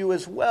judge you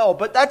as well.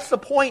 But that's the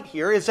point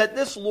here, is that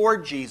this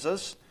Lord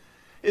Jesus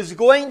is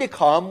going to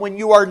come when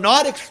you are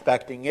not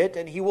expecting it,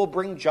 and he will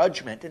bring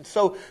judgment. And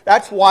so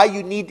that's why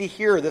you need to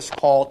hear this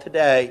call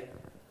today.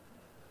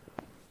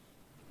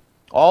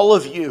 All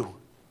of you,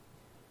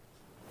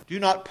 do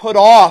not put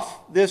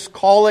off this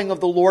calling of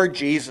the Lord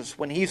Jesus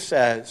when he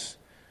says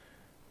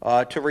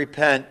to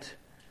repent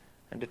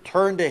and to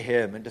turn to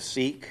him and to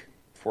seek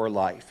for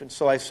life. And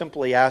so I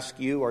simply ask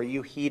you, are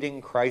you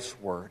heeding Christ's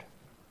word?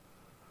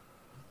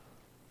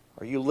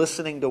 Are you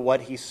listening to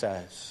what he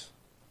says?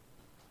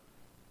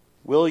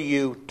 Will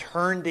you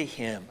turn to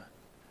him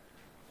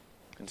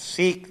and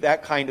seek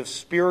that kind of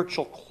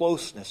spiritual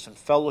closeness and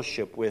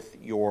fellowship with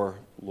your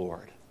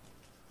Lord?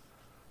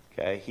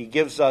 Okay, he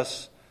gives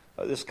us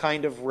this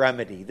kind of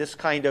remedy, this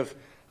kind of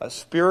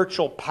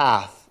spiritual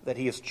path that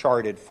he has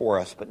charted for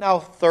us. But now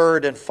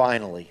third and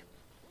finally,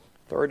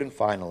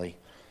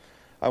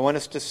 I want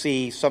us to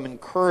see some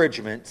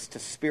encouragements to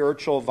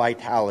spiritual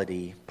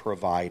vitality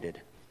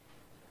provided.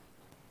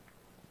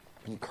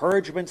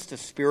 Encouragements to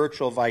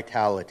spiritual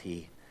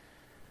vitality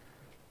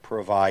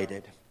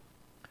provided.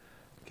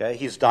 Okay,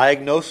 he's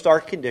diagnosed our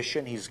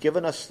condition. He's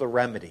given us the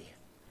remedy.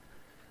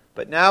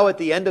 But now at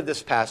the end of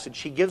this passage,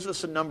 he gives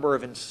us a number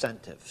of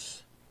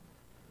incentives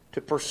to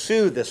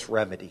pursue this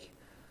remedy,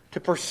 to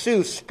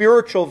pursue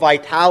spiritual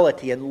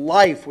vitality and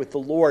life with the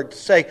Lord, to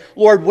say,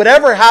 Lord,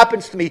 whatever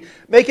happens to me,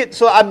 make it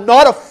so I'm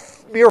not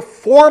a mere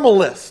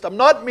formalist. I'm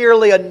not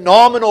merely a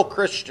nominal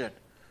Christian.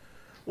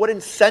 What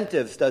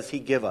incentives does he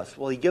give us?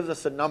 Well, he gives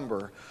us a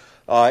number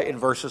in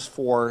verses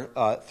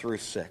 4 through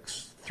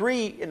 6.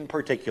 3 in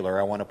particular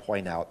I want to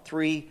point out.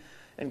 3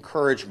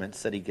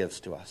 encouragements that he gives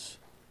to us.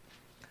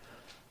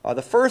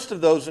 The first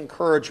of those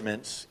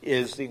encouragements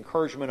is the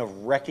encouragement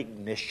of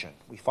recognition.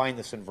 We find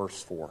this in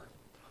verse 4.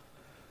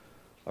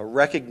 A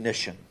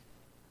recognition.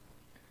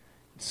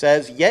 It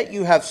says, "Yet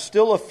you have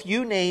still a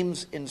few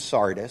names in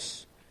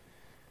Sardis,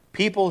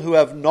 people who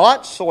have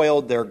not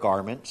soiled their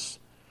garments,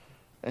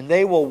 and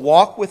they will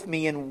walk with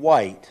me in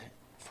white,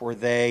 for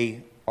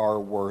they are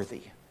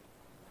worthy."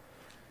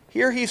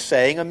 Here he's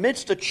saying,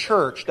 amidst a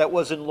church that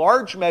was in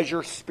large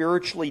measure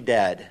spiritually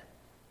dead,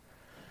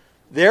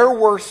 there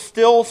were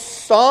still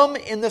some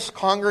in this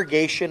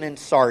congregation in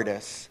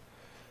Sardis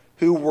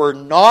who were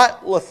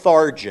not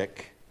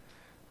lethargic,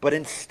 but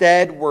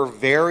instead were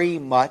very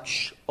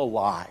much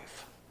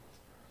alive.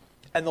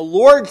 And the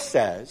Lord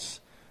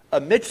says,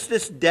 amidst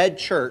this dead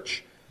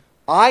church,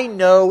 I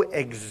know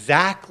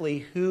exactly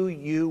who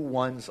you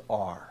ones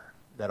are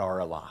that are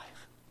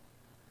alive.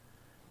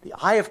 The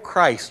eye of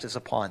Christ is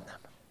upon them.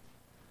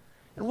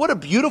 And what a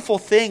beautiful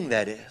thing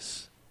that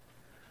is.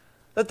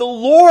 That the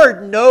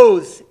Lord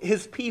knows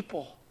his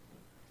people.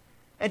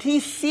 And he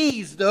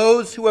sees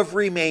those who have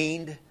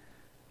remained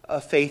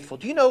faithful.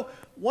 Do you know,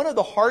 one of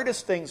the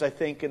hardest things, I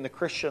think, in the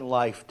Christian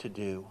life to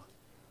do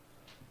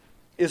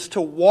is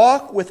to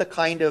walk with a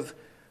kind of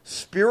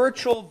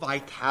spiritual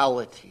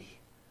vitality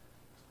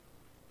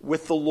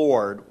with the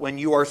Lord when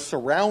you are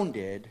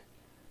surrounded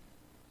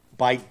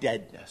by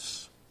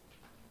deadness.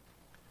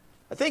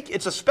 I think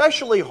it's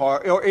especially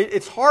hard, or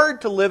it's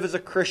hard to live as a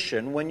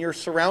Christian when you're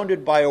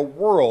surrounded by a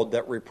world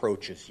that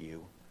reproaches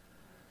you.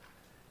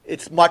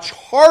 It's much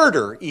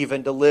harder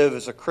even to live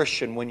as a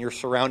Christian when you're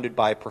surrounded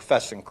by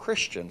professing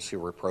Christians who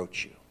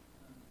reproach you.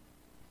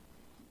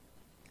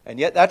 And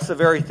yet that's the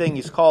very thing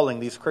he's calling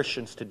these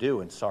Christians to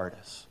do in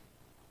Sardis.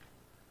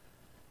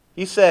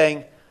 He's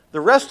saying,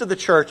 the rest of the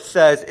church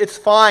says it's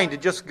fine to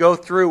just go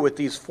through with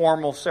these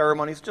formal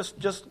ceremonies.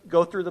 Just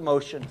go through the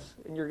motions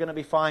and you're going to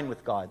be fine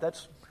with God.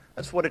 That's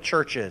what a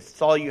church is.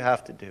 It's all you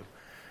have to do.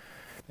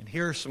 And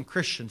here are some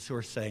Christians who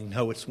are saying,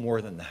 no, it's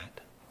more than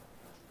that.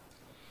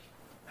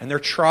 And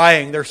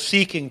they're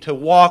seeking to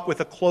walk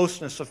with a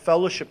closeness of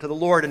fellowship to the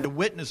Lord and to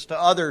witness to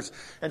others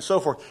and so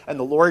forth. And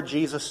the Lord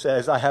Jesus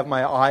says, I have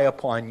my eye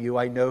upon you.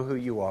 I know who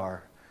you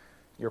are.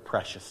 You're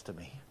precious to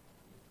me.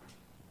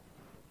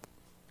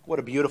 What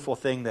a beautiful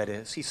thing that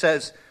is. He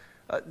says,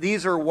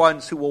 these are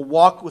ones who will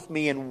walk with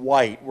me in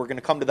white. We're going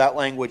to come to that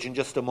language in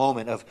just a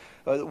moment. Of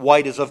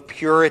white is of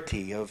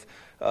purity, of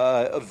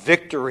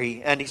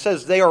victory. And he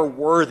says they are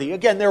worthy.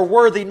 Again, they're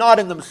worthy not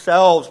in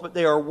themselves, but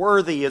they are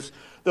worthy as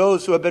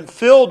those who have been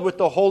filled with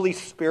the Holy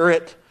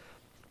Spirit,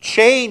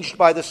 changed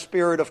by the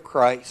Spirit of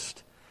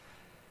Christ.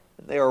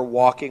 They are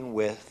walking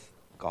with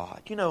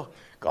God. You know,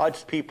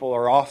 God's people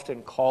are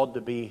often called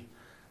to be,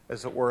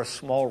 as it were, a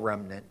small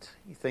remnant.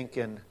 You think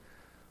in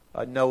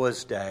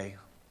Noah's day,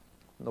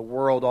 the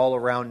world all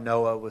around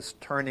Noah was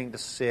turning to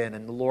sin,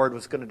 and the Lord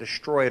was going to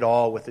destroy it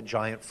all with a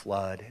giant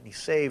flood. And he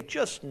saved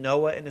just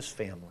Noah and his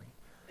family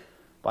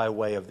by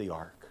way of the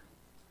ark.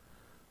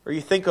 Or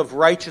you think of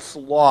righteous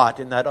Lot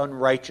in that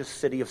unrighteous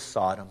city of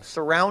Sodom,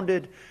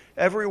 surrounded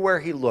everywhere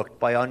he looked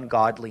by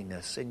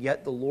ungodliness, and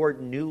yet the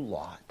Lord knew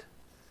Lot,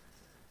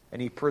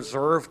 and he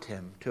preserved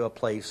him to a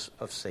place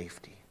of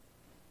safety.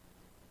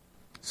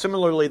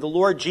 Similarly, the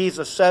Lord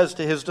Jesus says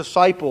to his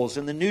disciples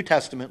in the New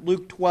Testament,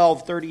 Luke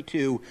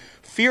 12:32,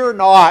 "Fear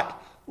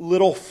not,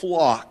 little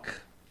flock.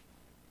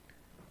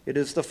 It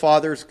is the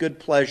Father's good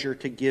pleasure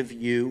to give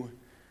you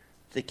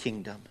the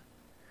kingdom."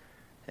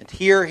 And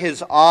here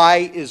his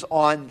eye is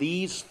on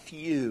these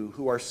few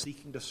who are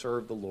seeking to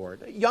serve the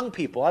Lord. Young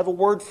people, I have a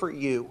word for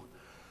you.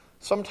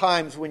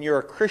 Sometimes when you're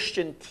a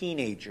Christian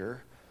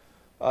teenager,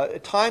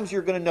 at times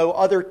you're going to know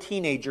other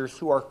teenagers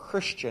who are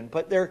Christian,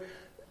 but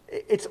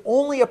it's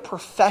only a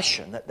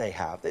profession that they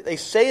have. They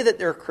say that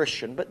they're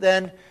Christian, but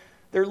then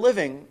they're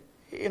living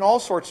in all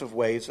sorts of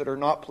ways that are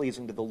not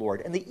pleasing to the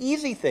Lord. And the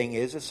easy thing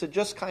is to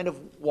just kind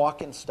of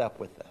walk in step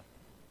with them.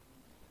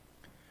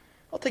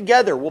 Well,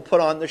 together we'll put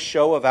on this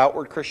show of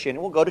outward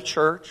Christianity. We'll go to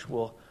church.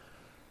 We'll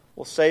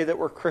say that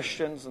we're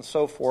Christians and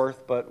so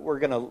forth, but we're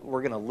gonna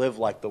live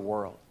like the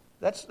world.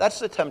 That's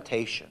the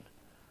temptation.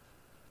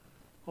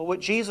 Well,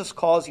 what Jesus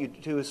calls you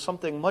to is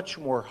something much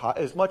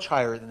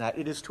higher than that.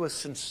 It is to a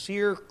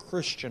sincere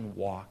Christian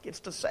walk.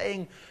 It's to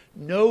saying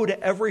no to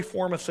every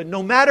form of sin,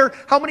 no matter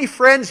how many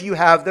friends you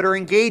have that are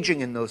engaging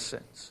in those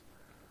sins.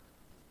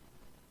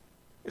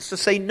 It's to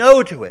say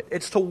no to it.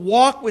 It's to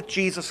walk with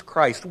Jesus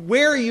Christ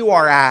where you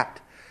are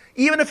at,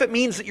 even if it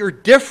means that you're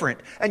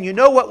different. And you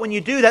know what? When you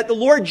do that, the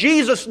Lord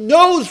Jesus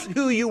knows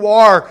who you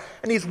are,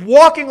 and He's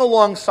walking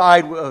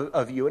alongside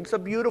of you. And it's a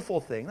beautiful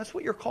thing. That's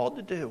what you're called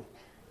to do.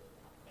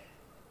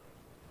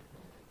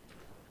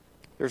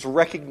 There's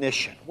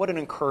recognition. What an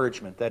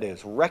encouragement that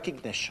is.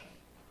 Recognition.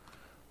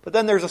 But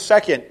then there's a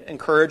second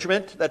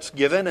encouragement that's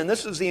given, and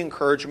this is the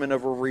encouragement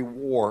of a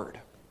reward.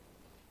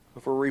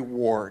 Of a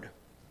reward.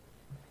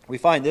 We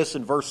find this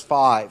in verse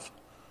 5.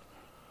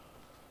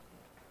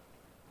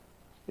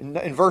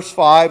 In verse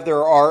 5,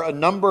 there are a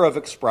number of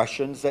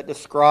expressions that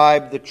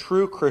describe the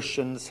true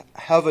Christian's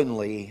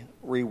heavenly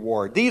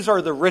reward. These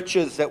are the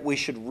riches that we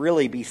should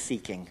really be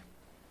seeking.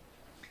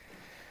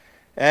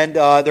 And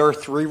there are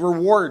three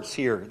rewards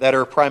here that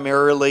are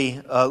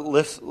primarily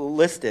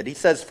listed. He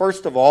says,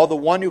 first of all, the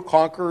one who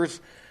conquers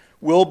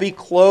will be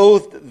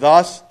clothed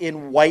thus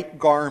in white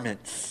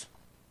garments.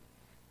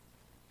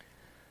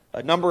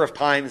 A number of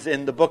times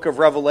in the book of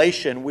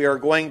Revelation, we are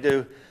going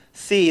to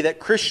see that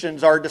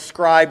Christians are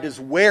described as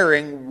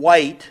wearing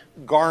white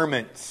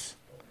garments.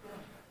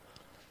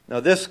 Now,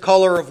 this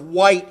color of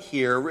white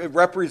here, it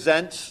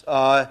represents,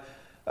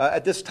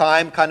 at this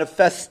time, kind of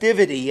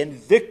festivity and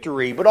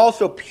victory, but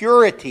also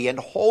purity and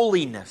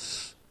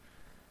holiness.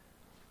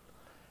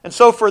 And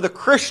so for the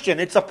Christian,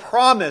 it's a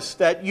promise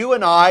that you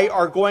and I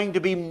are going to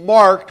be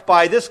marked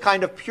by this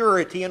kind of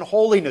purity and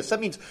holiness.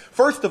 That means,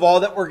 first of all,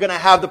 that we're going to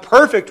have the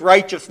perfect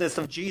righteousness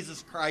of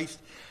Jesus Christ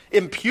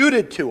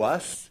imputed to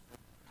us,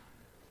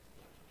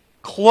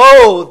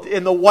 clothed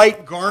in the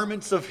white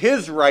garments of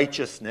His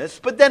righteousness.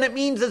 But then it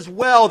means as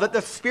well that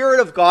the Spirit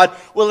of God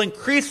will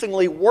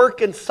increasingly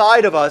work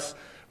inside of us,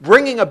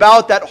 bringing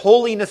about that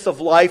holiness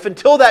of life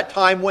until that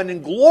time when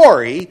in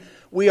glory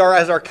we are,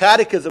 as our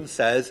catechism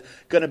says,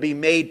 going to be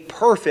made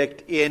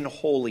perfect in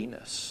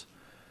holiness.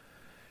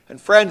 And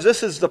friends,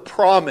 this is the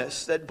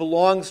promise that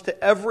belongs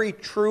to every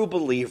true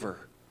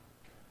believer.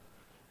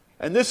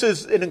 And this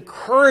is an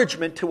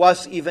encouragement to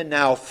us even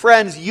now.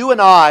 Friends, you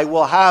and I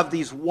will have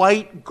these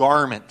white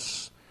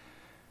garments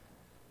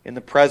in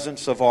the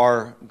presence of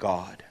our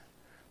God.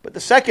 But the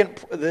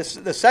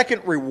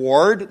second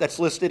reward that's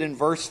listed in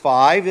verse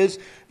 5 is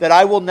that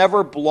I will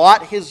never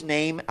blot his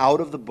name out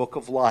of the book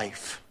of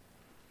life.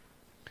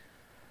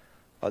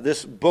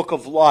 This book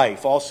of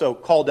life, also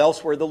called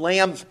elsewhere the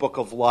Lamb's Book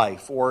of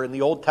Life, or in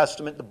the Old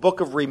Testament, the Book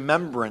of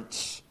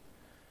Remembrance.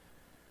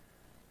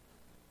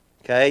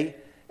 Okay?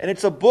 And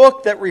it's a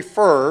book that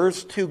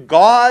refers to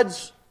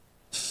God's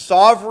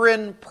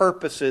sovereign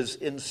purposes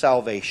in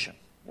salvation.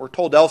 We're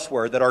told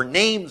elsewhere that our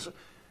names,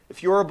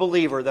 if you're a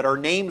believer, that our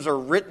names are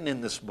written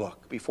in this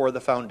book before the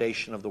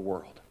foundation of the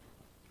world.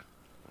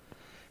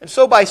 And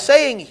so by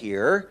saying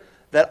here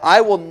that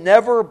I will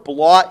never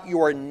blot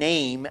your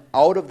name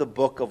out of the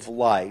book of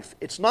life,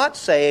 it's not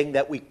saying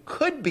that we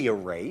could be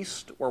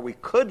erased or we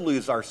could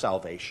lose our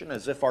salvation,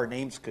 as if our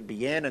names could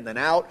be in and then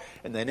out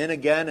and then in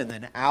again and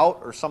then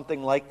out or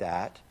something like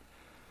that.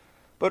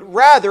 But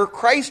rather,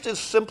 Christ is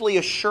simply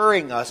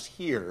assuring us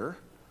here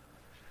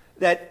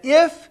that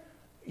if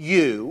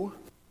you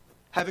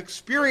have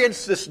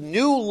experienced this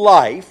new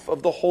life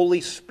of the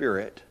Holy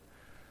Spirit,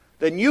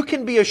 then you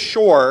can be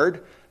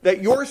assured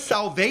that your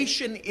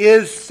salvation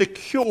is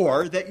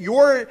secure, that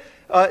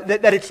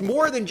that it's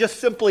more than just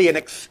simply an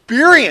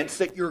experience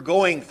that you're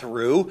going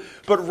through,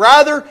 but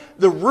rather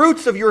the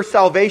roots of your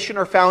salvation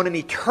are found in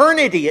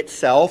eternity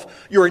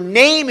itself. Your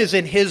name is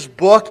in His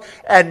book,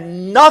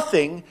 and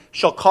nothing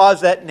shall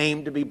cause that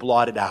name to be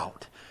blotted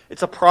out.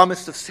 It's a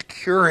promise of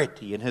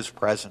security in His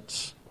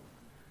presence.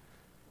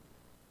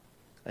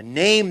 A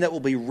name that will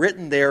be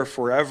written there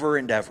forever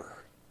and ever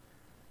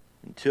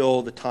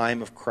until the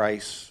time of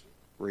Christ's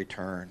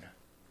return.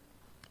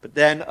 But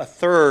then a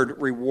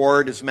third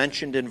reward is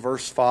mentioned in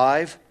verse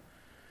 5,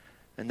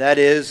 and that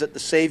is that the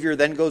Savior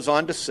then goes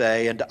on to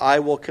say, and I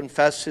will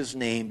confess His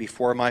name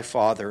before my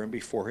Father and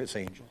before His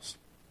angels.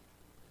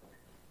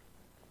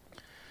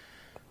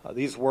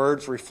 These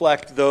words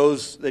reflect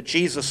those that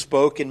Jesus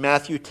spoke in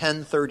Matthew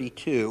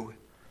 10:32,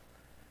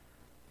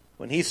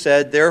 when He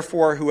said,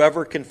 therefore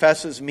whoever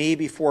confesses me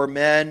before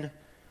men,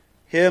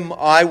 him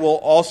I will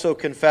also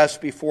confess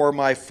before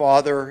my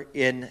Father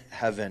in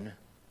heaven.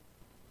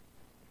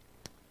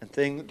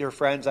 And dear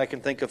friends, I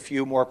can think of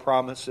few more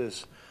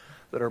promises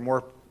that are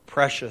more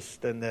precious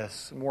than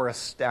this, more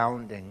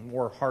astounding,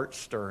 more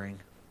heart-stirring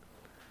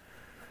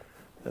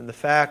than the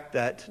fact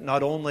that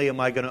not only am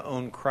I going to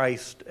own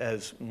Christ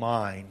as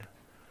mine,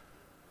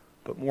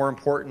 but more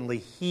importantly,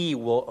 He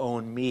will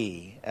own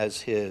me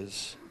as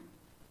His.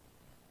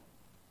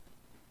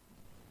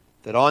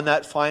 That on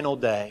that final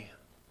day,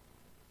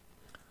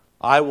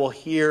 I will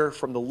hear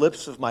from the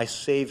lips of my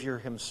Savior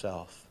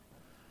Himself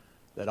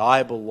that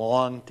I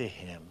belong to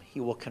Him.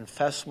 He will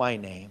confess my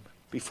name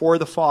before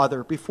the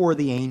Father, before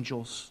the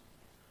angels.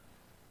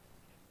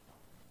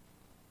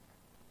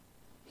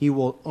 He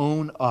will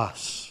own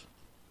us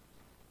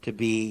to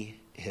be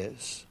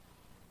His.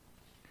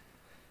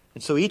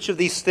 And so each of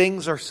these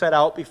things are set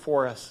out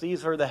before us.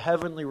 These are the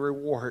heavenly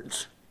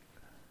rewards.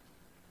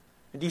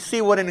 And do you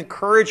see what an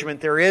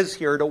encouragement there is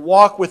here to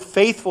walk with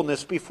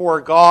faithfulness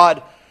before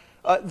God?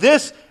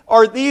 These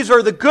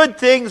are the good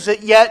things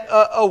that yet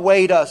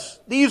await us.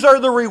 These are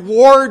the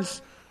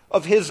rewards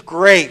of His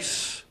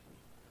grace.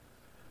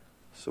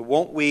 So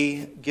won't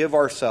we give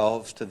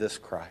ourselves to this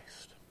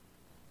Christ?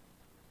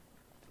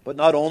 But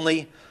not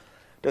only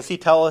does He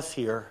tell us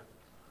here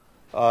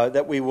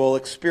that we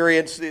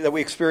experience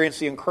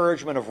the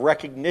encouragement of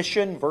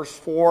recognition, verse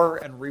 4,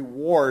 and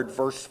reward,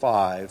 verse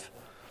 5.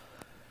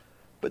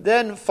 But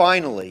then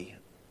finally,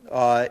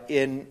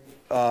 and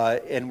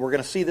we're going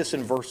to see this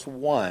in verse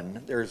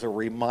 1, there's a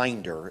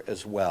reminder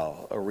as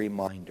well, a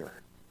reminder.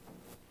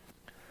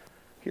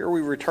 Here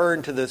we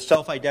return to the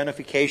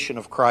self-identification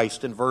of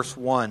Christ in verse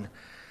 1.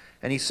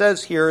 And he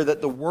says here that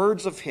the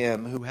words of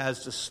Him who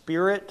has the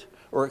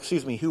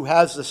who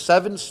has the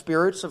 7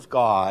 spirits of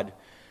God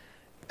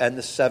and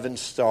the 7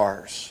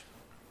 stars.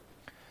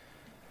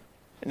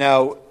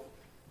 Now,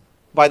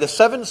 by the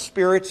 7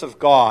 spirits of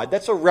God,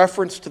 that's a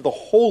reference to the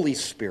Holy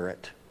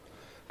Spirit.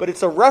 But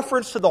it's a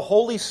reference to the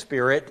Holy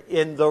Spirit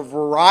in the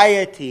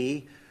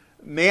variety,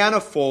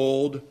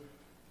 manifold,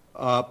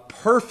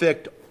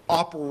 perfect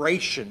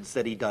operations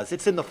that He does.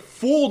 It's in the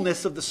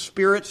fullness of the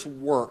Spirit's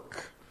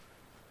work.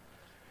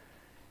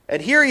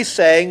 And here he's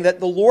saying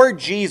that the Lord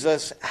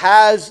Jesus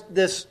has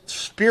this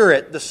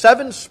Spirit, the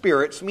 7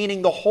 spirits,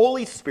 meaning the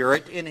Holy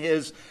Spirit, in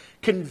His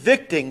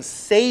convicting,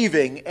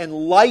 saving,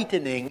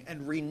 enlightening,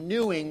 and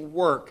renewing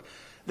work.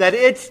 That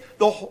it's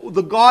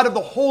the God of the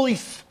Holy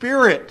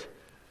Spirit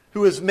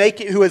who is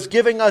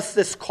giving us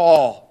this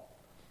call.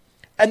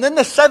 And then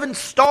the 7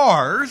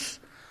 stars,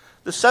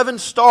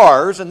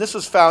 and this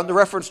is found, the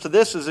reference to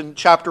this is in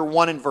chapter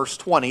 1 and verse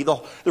 20.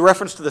 The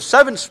reference to the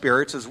 7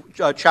 spirits is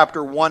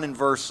chapter 1 and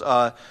verse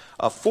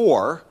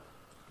 4.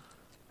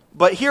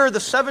 But here, the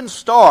 7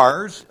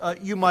 stars,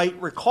 you might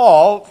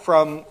recall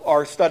from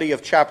our study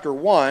of chapter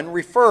 1,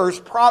 refers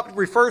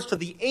to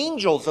the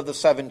angels of the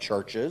 7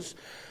 churches,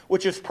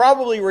 which is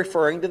probably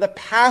referring to the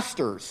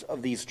pastors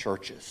of these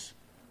churches.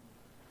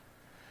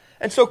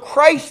 And so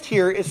Christ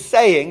here is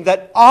saying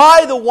that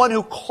I, the one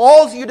who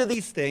calls you to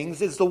these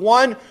things, is the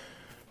one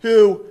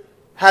who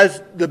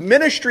has the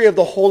ministry of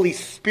the Holy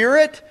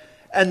Spirit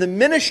and the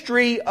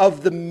ministry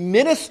of the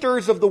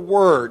ministers of the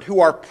Word, who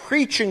are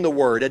preaching the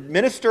Word,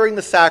 administering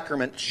the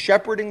sacrament,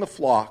 shepherding the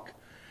flock,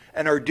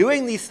 and are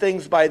doing these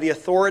things by the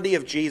authority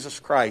of Jesus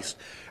Christ.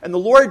 And the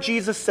Lord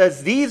Jesus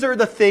says, these are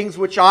the things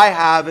which I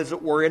have, as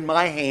it were, in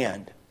my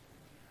hand.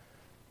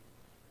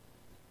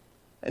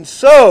 And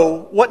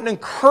so, what an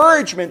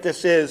encouragement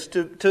this is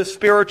to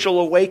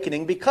spiritual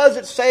awakening, because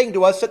it's saying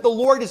to us that the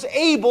Lord is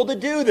able to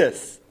do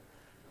this.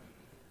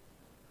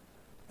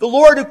 The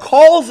Lord who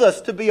calls us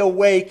to be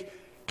awake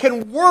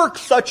can work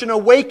such an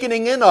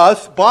awakening in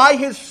us by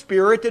His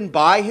Spirit and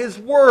by His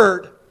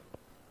Word.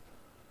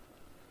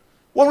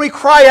 When we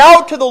cry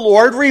out to the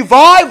Lord,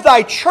 revive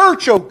thy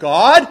church, O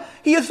God,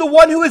 He is the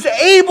one who is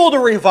able to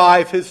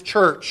revive His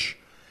church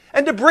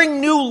and to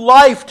bring new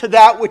life to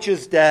that which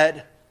is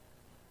dead.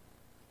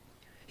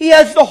 He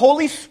has the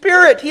Holy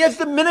Spirit. He has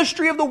the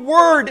ministry of the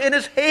Word in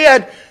His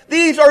hand.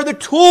 These are the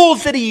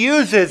tools that He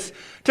uses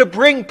to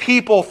bring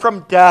people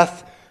from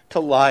death to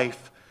life.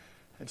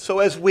 And so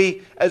as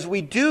we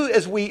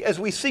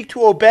seek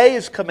to obey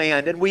His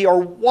command, and we are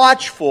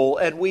watchful,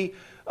 and we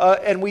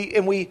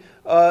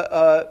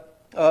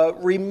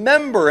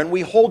remember, and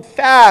we hold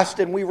fast,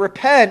 and we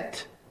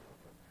repent,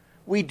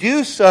 we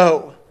do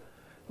so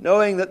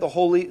knowing that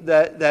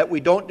that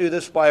we don't do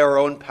this by our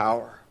own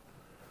power,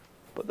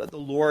 but that the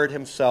Lord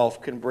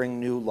Himself can bring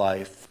new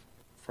life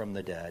from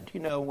the dead. You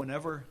know,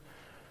 whenever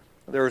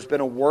there has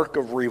been a work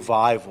of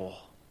revival,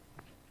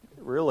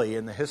 really,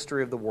 in the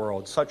history of the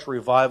world, such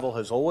revival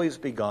has always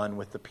begun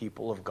with the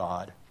people of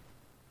God.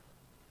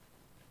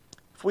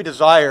 If we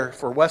desire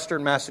for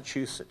Western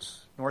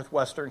Massachusetts,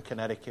 Northwestern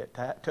Connecticut,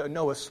 to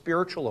know a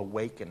spiritual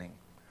awakening,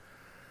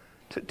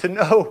 to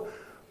know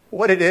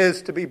what it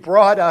is to be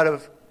brought out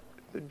of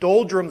the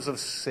doldrums of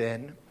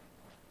sin,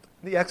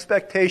 the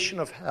expectation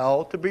of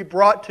hell, to be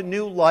brought to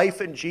new life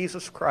in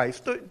Jesus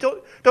Christ,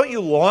 don't you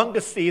long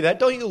to see that?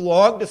 Don't you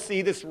long to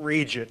see this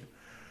region?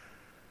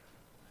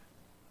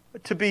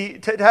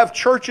 To have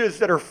churches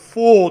that are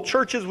full,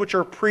 churches which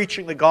are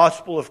preaching the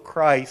gospel of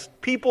Christ,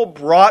 people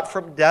brought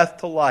from death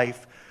to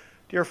life.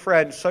 Dear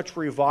friends, such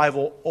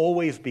revival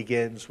always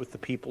begins with the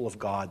people of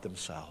God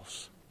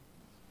themselves.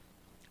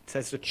 It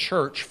says the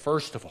church,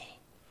 first of all,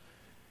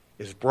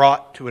 is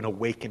brought to an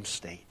awakened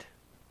state,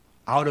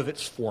 out of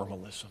its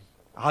formalism,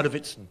 out of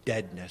its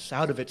deadness,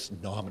 out of its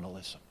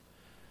nominalism,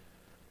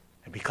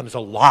 and becomes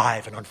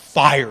alive and on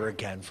fire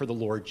again for the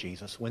Lord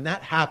Jesus. When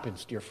that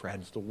happens, dear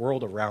friends, the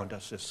world around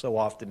us is so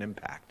often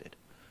impacted.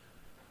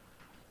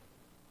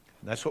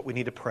 And that's what we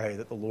need to pray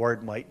that the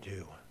Lord might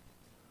do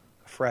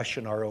afresh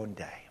in our own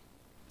day.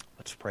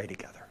 Let's pray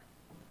together.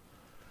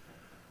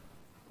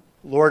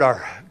 Lord,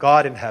 our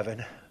God in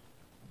heaven,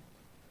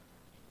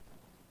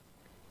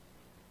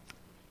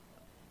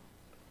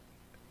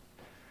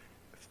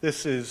 if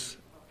this is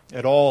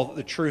at all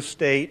the true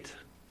state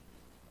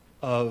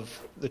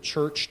of the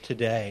church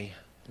today,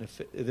 and if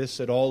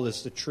this at all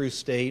is the true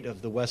state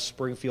of the West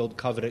Springfield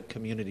Covenant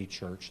Community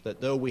Church,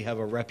 that though we have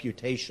a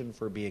reputation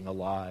for being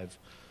alive,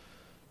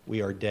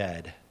 we are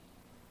dead.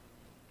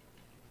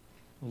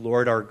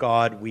 Lord our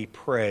God, we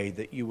pray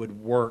that you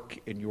would work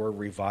in your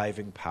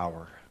reviving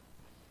power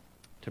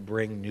to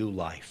bring new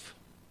life.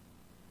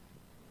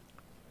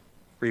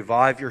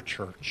 Revive your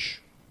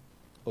church,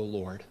 O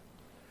Lord.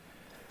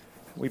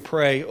 We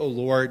pray, O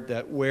Lord,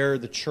 that where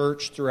the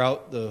church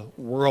throughout the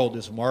world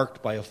is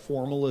marked by a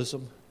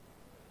formalism,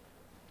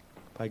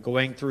 by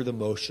going through the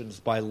motions,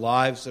 by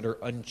lives that are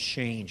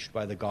unchanged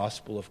by the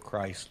gospel of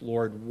Christ,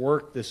 Lord,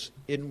 work this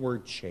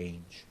inward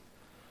change,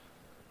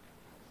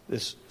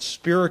 this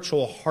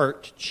spiritual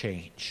heart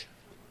change,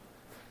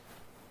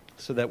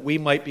 so that we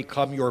might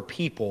become your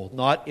people,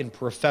 not in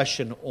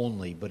profession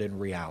only, but in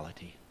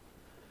reality.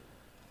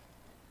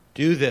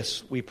 Do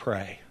this, we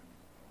pray.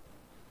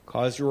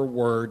 Cause your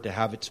word to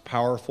have its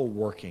powerful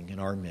working in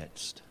our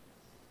midst.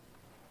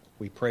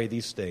 We pray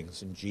these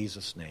things in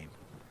Jesus' name.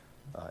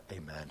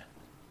 Amen.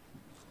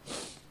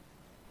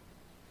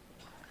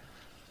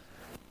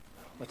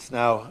 Let's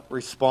now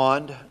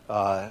respond.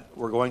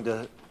 We're going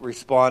to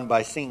respond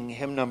by singing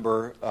hymn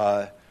number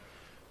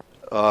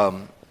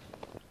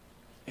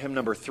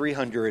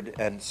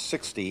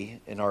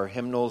 360 in our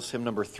hymnals, hymn number 360.